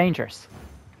very dangerous.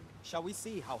 Shall we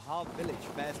see how Hard Village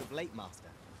fares of late, Master?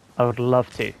 I would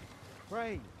love to.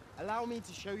 Pray, allow me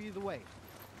to show you the way.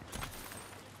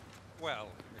 Well,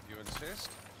 if you insist.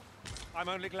 I'm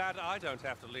only glad I don't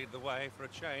have to lead the way for a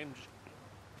change.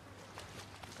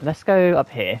 Let's go up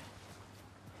here.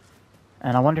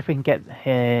 And I wonder if we can get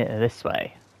here this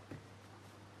way.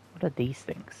 What are these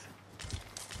things?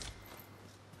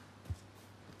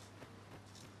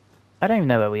 I don't even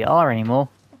know where we are anymore.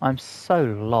 I'm so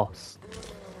lost.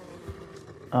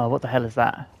 Oh, what the hell is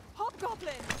that?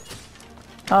 Hobgoblin!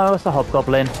 Oh, it's a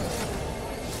hobgoblin.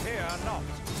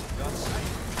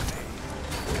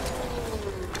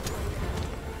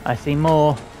 I see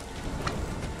more.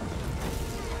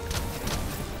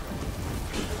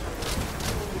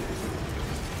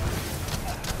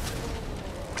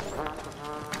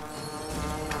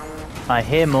 I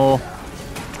hear more.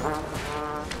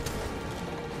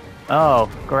 Oh,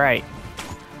 great.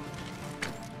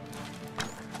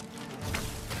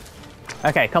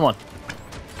 Okay, come on.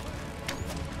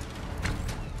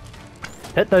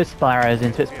 Put those fire arrows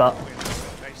into its butt.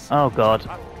 Oh god.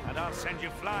 And I'll send you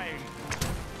flying.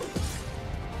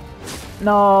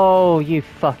 No, you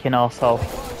fucking asshole.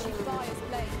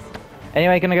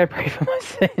 Anyway, gonna go pray for my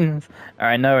sins.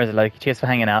 Alright, no worries, Loki. Cheers for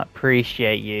hanging out.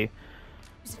 Appreciate you.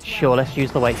 Sure, let's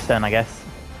use the wake stone, I guess.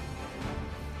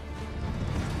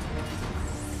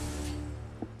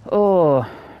 Oh,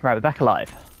 right, we're back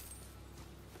alive.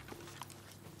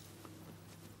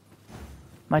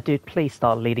 My dude, please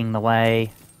start leading the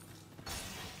way.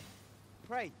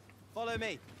 Pray, follow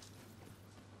me.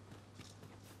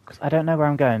 Because I don't know where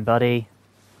I'm going, buddy.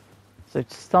 So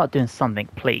start doing something,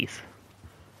 please.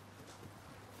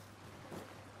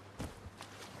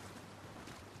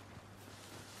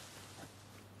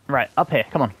 Right, up here,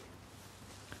 come on.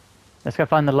 Let's go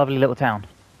find the lovely little town.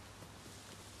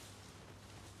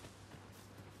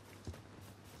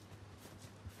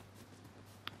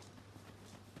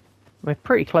 We're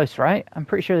pretty close, right? I'm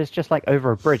pretty sure it's just like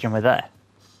over a bridge and we're there.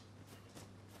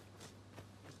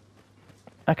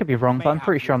 I could be wrong, but I'm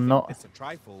pretty sure I'm not. It's a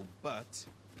trifle, but...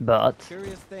 But...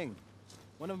 Curious thing.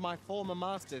 One of my former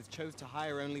masters chose to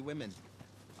hire only women.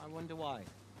 I wonder why.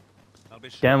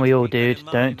 Don't we all, dude?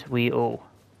 Don't we all?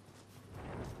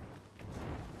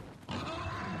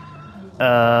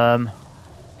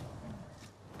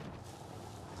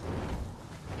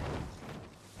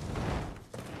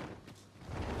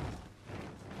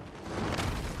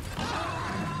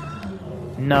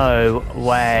 No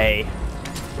way.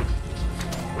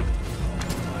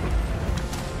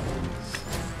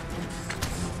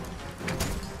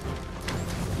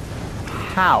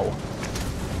 How?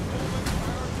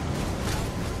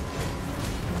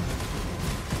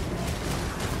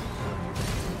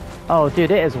 Oh,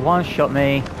 dude, it has one-shot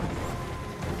me.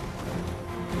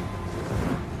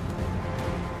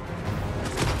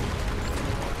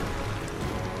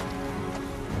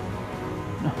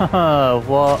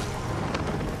 What?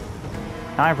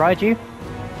 Can I ride you?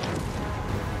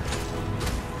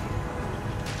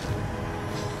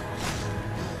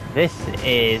 This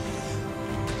is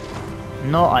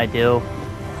not ideal.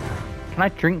 Can I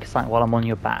drink something while I'm on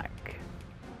your back?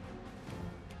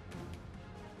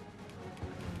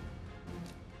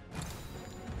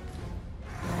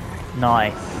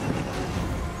 Nice.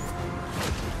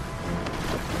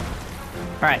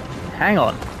 Right, hang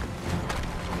on.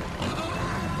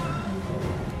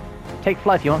 Take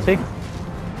flight if you want to.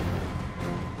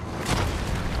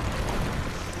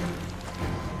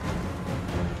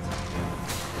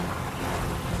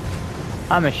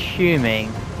 I'm assuming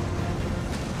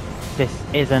this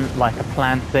isn't like a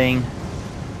planned thing,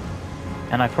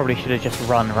 and I probably should have just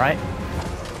run, right?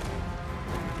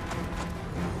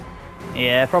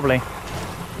 Yeah, probably.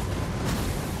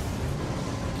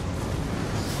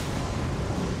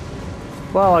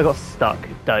 Well, I got stuck.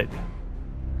 Dope.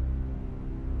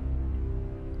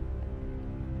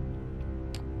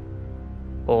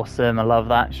 Awesome, I love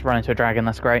that. Just run into a dragon,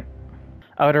 that's great.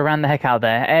 I would have ran the heck out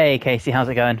there. Hey, Casey, how's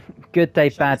it going? Good day,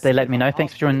 bad day, let me know.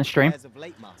 Thanks for joining the stream.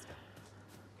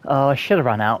 Oh, I should have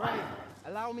run out.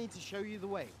 Allow me to show you the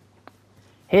way.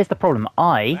 Here's the problem.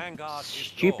 I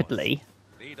stupidly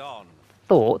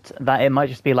thought that it might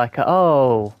just be like,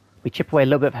 oh, we chip away a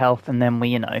little bit of health and then we,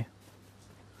 you know,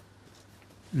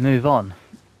 move on.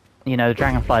 You know, the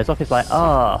dragon flies off. It's like,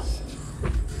 ah,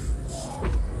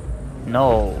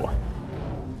 no.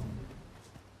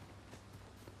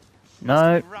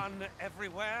 No. Run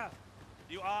everywhere.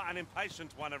 You are an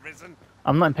impatient one, Arisen.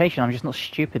 I'm not impatient, I'm just not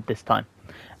stupid this time.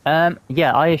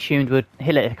 Yeah, I assumed we'd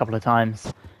hit it a couple of times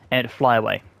and it'd fly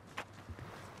away.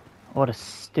 What a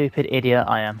stupid idiot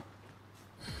I am.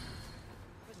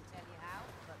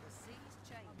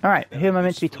 Alright, who am I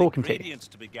meant to be talking to?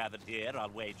 To be gathered here, I'll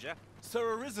wager.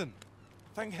 Sir Arisen,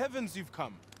 thank heavens you've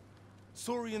come.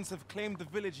 Saurians have claimed the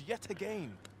village yet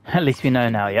again. At least we know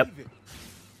now, yep.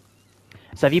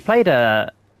 So have you played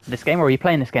this game, or are you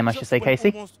playing this game, I should say,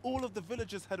 Casey? Almost all of the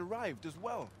villagers had arrived as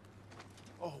well.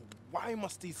 Oh, why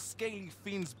must these scaly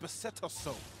fiends beset us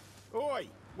so? Oi,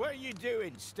 what are you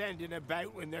doing standing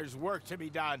about when there's work to be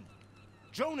done?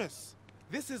 Jonas,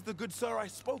 this is the good sir I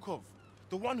spoke of.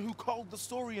 The one who called the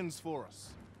Saurians for us.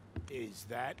 Is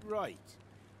that right?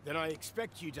 Then I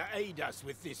expect you to aid us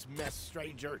with this mess,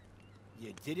 stranger.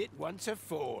 You did it once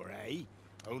afore, eh?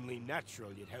 Only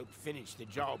natural you'd help finish the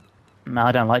job. No,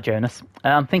 I don't like Jonas.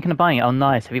 I'm thinking of buying it. Oh,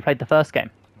 nice. Have you played the first game?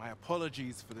 My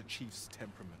apologies for the chief's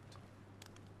temperament.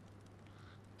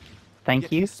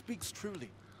 Thank you. He speaks truly.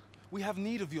 We have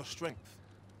need of your strength.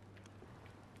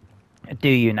 Do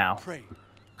you now? Pray,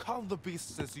 calm the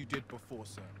beasts as you did before,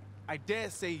 sir. I dare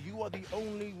say you are the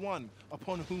only one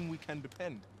upon whom we can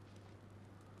depend.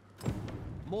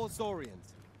 More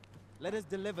Saurians. Let us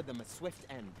deliver them a swift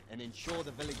end and ensure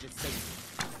the village's safety.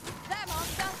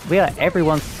 We are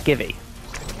everyone's skivvy.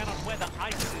 I cannot weather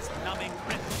ice's numbing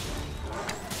grip.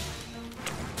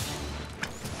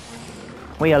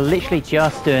 We are literally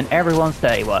just doing everyone's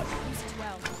dirty work.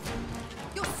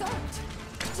 You're soaked.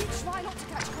 Do try not to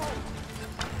catch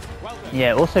cold.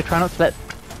 Yeah, also try not to let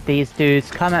these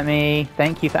dudes come at me.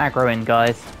 Thank you for aggroing,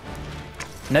 guys.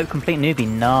 No complete newbie.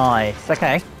 Nice.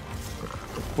 Okay.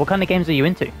 What kind of games are you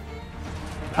into?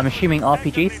 I'm assuming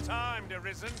RPGs?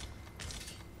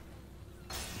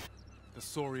 The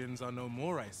Saurians are no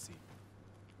more, I see.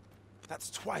 That's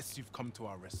twice you've come to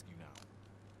our rescue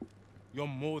now. You're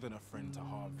more than a friend to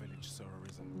Hard Village, Sir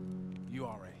Arisen. You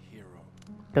are a hero.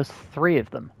 There's 3 of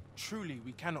them. Truly,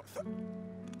 we cannot...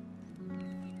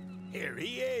 Here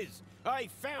he is! I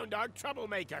found our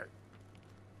troublemaker!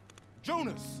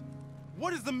 Jonas!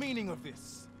 What is the meaning of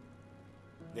this?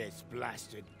 This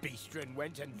blasted beastren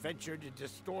went and ventured into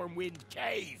Stormwind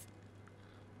Cave.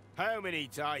 How many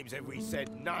times have we said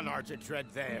none are to tread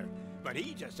there? But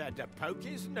he just had to poke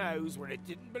his nose where it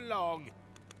didn't belong.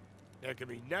 There can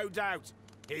be no doubt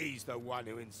he's the one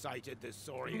who incited the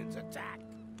Saurians' attack.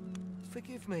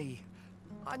 Forgive me.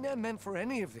 I never meant for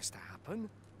any of this to happen.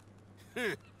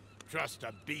 Trust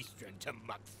a beastren to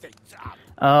muck things up.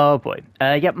 Oh boy.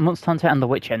 Yep, Monster Hunter and The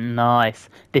Witcher. Nice.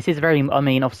 This is very... I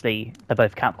mean, obviously, they're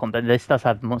both Capcom, but this does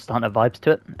have Monster Hunter vibes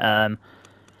to it.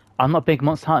 I'm not a big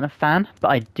Monster Hunter fan, but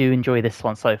I do enjoy this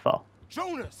one so far.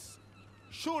 Jonas!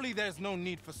 Surely there's no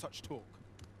need for such talk.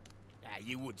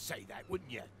 You would say that, wouldn't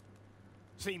you?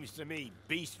 Seems to me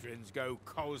beastrens go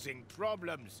causing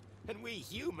problems, and we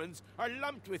humans are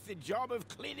lumped with the job of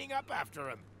cleaning up after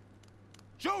them.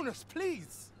 Jonas,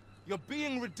 please! You're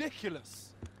being ridiculous.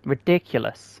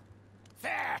 Ridiculous.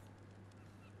 Fair!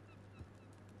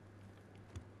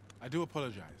 I do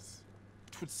apologize.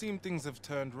 It would seem things have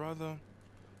turned rather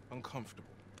uncomfortable.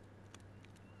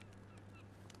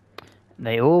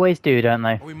 They always do, don't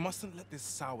they? But we mustn't let this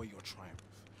sour your triumph.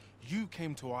 You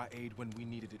came to our aid when we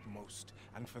needed it most,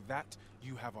 and for that,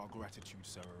 you have our gratitude,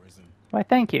 Sir Arisen. Why,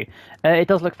 thank you. It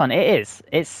does look fun. It is.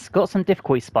 It's got some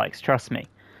difficulty spikes, trust me.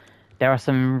 There are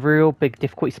some real big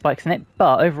difficulty spikes in it,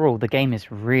 but overall, the game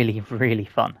is really, really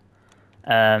fun.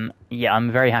 Yeah,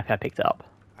 I'm very happy I picked it up.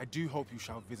 I do hope you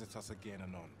shall visit us again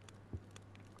anon.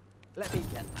 Let me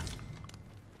get that.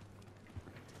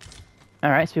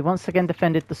 Alright, so we once again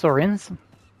defended the Saurians.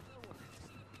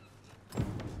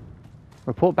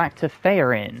 Report back to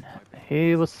Faerin.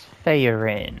 Who was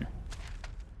Faerin?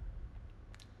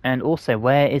 And also,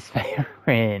 where is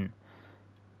Faerin?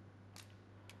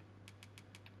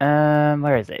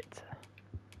 Where is it?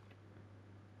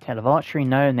 Tale of Archery,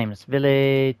 no. Nameless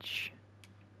Village.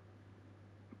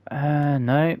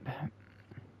 Nope.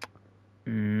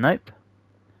 Nope.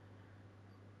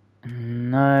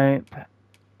 Nope.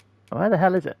 Where the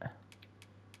hell is it?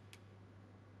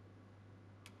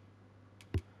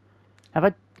 Have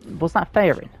I... Was that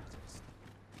Faerin?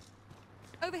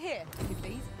 Over here, if you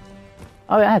please.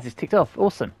 Oh, it has. It's ticked off.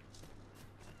 Awesome.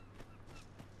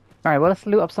 Alright, well, let's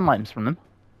loot up some items from them.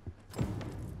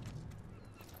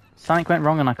 Something went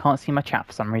wrong and I can't see my chat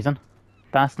for some reason.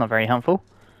 That's not very helpful.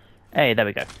 Hey, there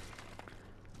we go.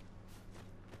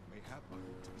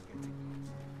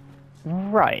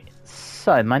 Right,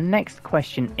 so my next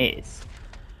question is...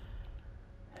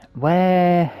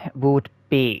 Where would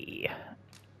be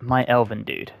my elven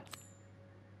dude?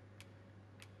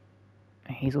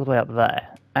 He's all the way up there.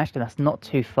 Actually, that's not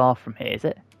too far from here, is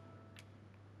it?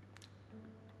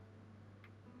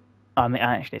 I mean,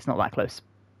 actually, it's not that close.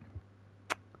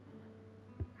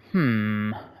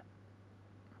 You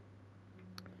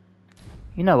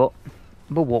know what?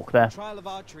 We'll walk there. The trial of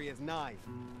archery is nigh.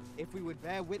 If we would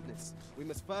bear witness, we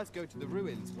must first go to the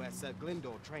ruins where Sir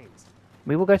Glyndor trains.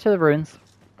 We will go to the ruins,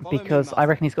 because I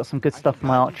reckon he's got some good stuff for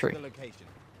my archery.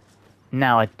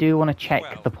 Now, I do want to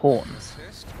check the pawns.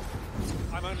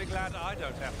 I'm only glad I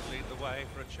don't have to lead the way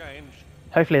for a change.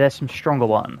 Hopefully there's some stronger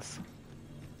ones.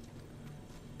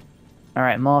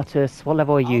 Alright, Martus, what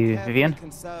level are you, Vivian?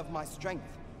 Conserve my strength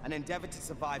and endeavor to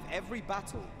survive every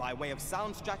battle by way of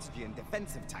sound strategy and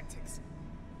defensive tactics.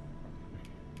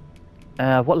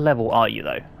 What level are you,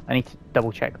 though? I need to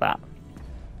double check that.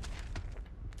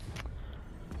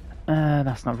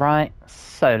 That's not right.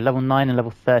 So, level 9 and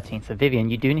level 13. So, Vivian,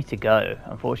 you do need to go,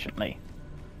 unfortunately.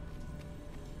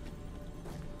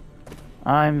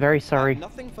 I'm very sorry.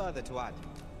 Nothing further to add.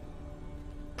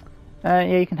 Yeah,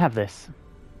 you can have this.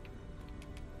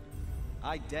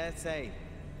 I dare say,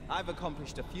 I've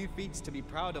accomplished a few feats to be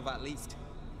proud of at least.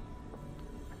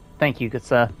 Thank you, good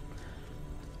sir.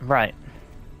 Right.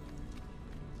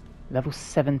 Level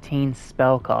 17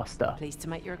 spellcaster. Pleased to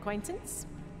make your acquaintance.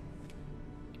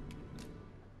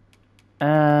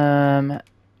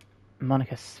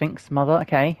 Monica Sphinx Mother,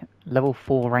 okay. Level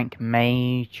 4 rank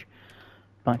mage.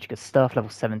 Bunch of good stuff. Level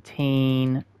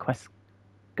 17. Quest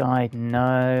guide,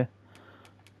 no.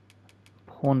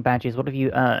 Pawn badges, what have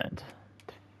you earned?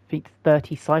 Defeat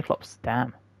 30 Cyclops,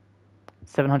 damn.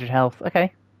 700 health,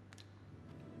 okay.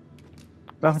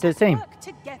 Welcome to the team. Work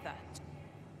together.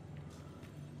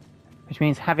 Which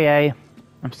means Javier,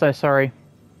 I'm so sorry.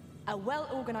 A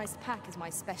well-organized pack is my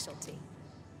specialty.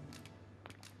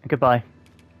 Goodbye.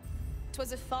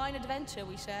 'Twas a fine adventure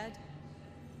we shared.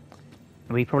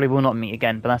 We probably will not meet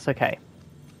again, but that's okay.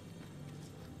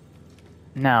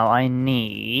 Now I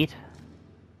need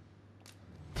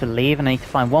to leave and I need to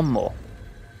find one more.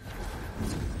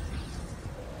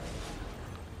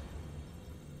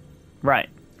 Right.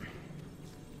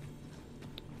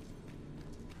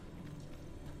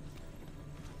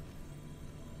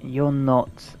 You're not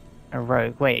a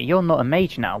rogue. Wait, you're not a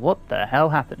mage now. What the hell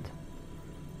happened?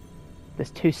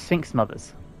 There's 2 Sphinx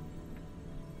mothers.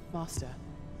 Master,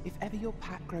 if ever your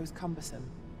pack grows cumbersome,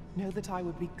 know that I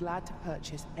would be glad to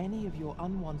purchase any of your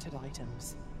unwanted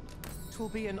items. 'Twill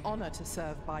be an honor to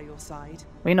serve by your side.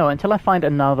 Well, you know, until I find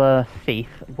another thief,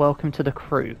 welcome to the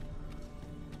crew.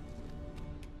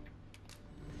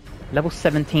 Level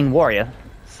 17 warrior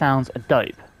sounds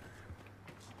dope.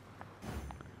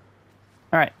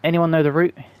 Alright, anyone know the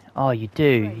route? Oh, you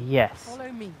do, yes.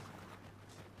 Follow me.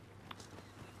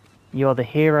 You are the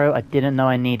hero I didn't know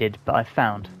I needed, but I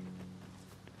found.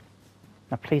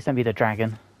 Now please don't be the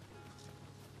dragon.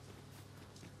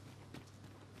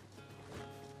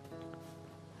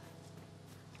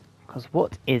 Because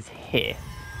what is here?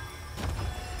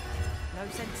 No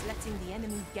sense letting the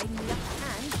enemy gain the upper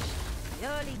hand. The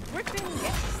early gripping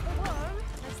gets the worm,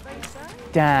 as they say.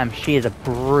 Damn, she is a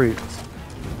brute.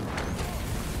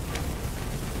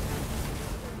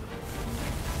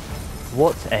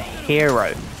 What a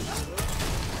hero.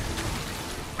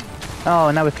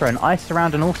 Oh, now we're throwing ice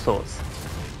around and all sorts.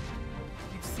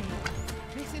 You see,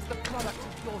 this is the product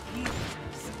of your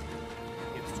healings.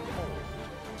 It's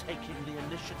called taking the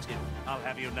initiative, I'll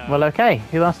have you know. Well, okay,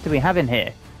 who else do we have in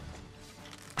here?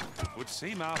 Would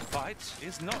seem our fight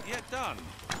is not yet done.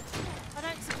 I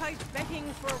don't suppose begging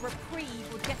for a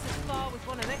reprieve would get us far with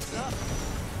one of this lot.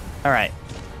 Alright.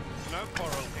 No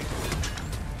quarrel.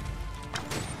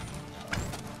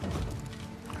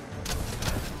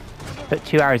 Put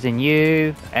 2 arrows in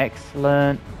you.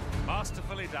 Excellent.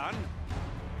 Masterfully done.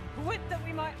 Would that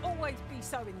we might always be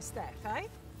so in step, eh?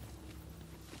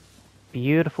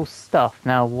 Beautiful stuff.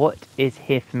 Now, what is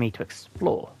here for me to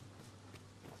explore?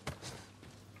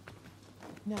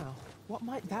 Now, what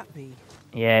might that be?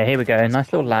 Yeah, here we go.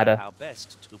 Nice little ladder. How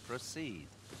best to proceed.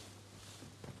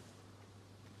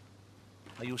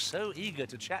 Are you so eager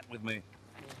to chat with me?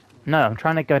 No, I'm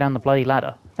trying to go down the bloody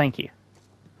ladder. Thank you.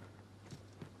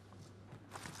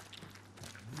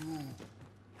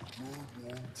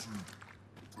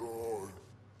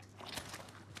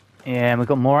 Yeah, and we've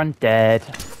got more undead.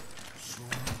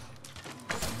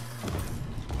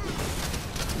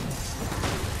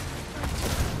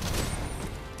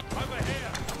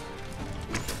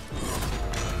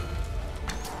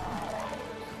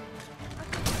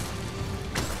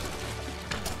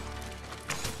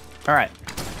 Alright.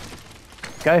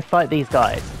 Go fight these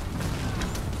guys.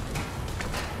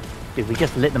 Dude, we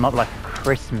just lit them up like a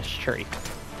Christmas tree.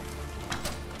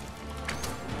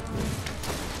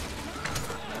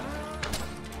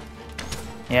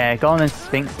 Yeah, go on then,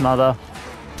 Sphinx Mother.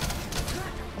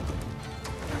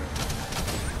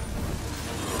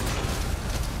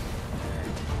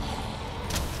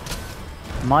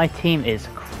 My team is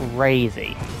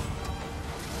crazy.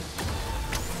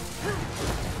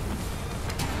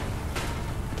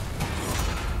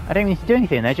 I don't even need to do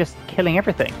anything, they're just killing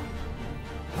everything.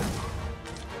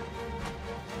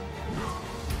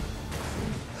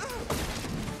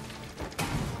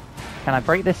 Can I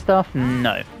break this stuff?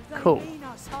 No. Cool.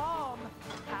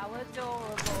 How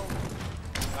adorable.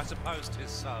 I suppose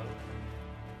 'tis so.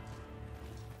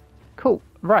 Cool.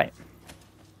 Right.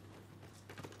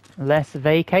 Let's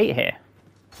vacate here.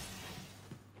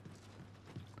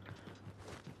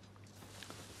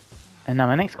 And now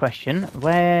my next question,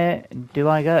 where do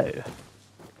I go?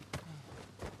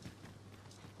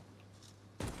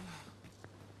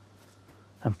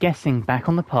 I'm guessing back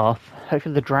on the path.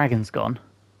 Hopefully the dragon's gone.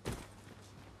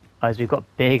 As we've got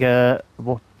bigger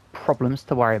problems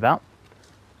to worry about.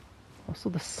 What's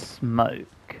all the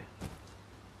smoke?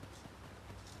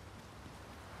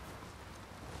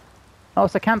 Oh,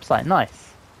 it's a campsite.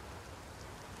 Nice.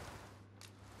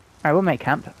 Alright, we'll make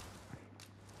camp.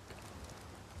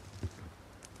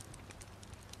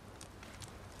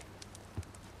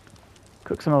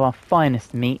 Cook some of our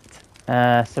finest meat.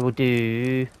 So we'll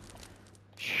do...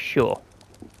 Sure.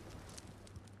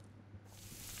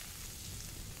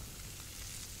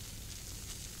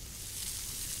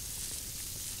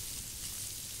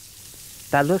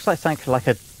 That looks like something like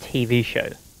a TV show.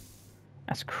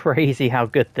 That's crazy how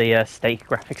good the steak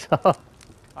graphics are.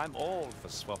 I'm all for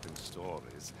swapping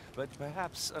stories, but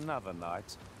perhaps another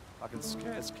night. I can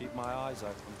scarce keep my eyes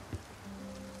open.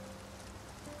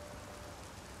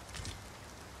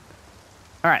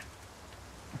 Alright.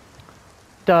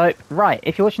 Dope. Right,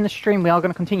 if you're watching the stream, we are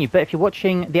going to continue, but if you're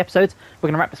watching the episodes, we're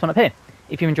going to wrap this one up here.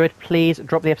 If you enjoyed, please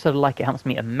drop the episode a like, it helps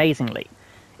me amazingly.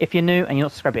 If you're new and you're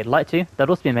not subscribed, you'd like to, that'd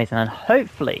also be amazing, and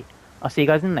hopefully, I'll see you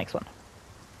guys in the next one.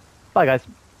 Bye, guys.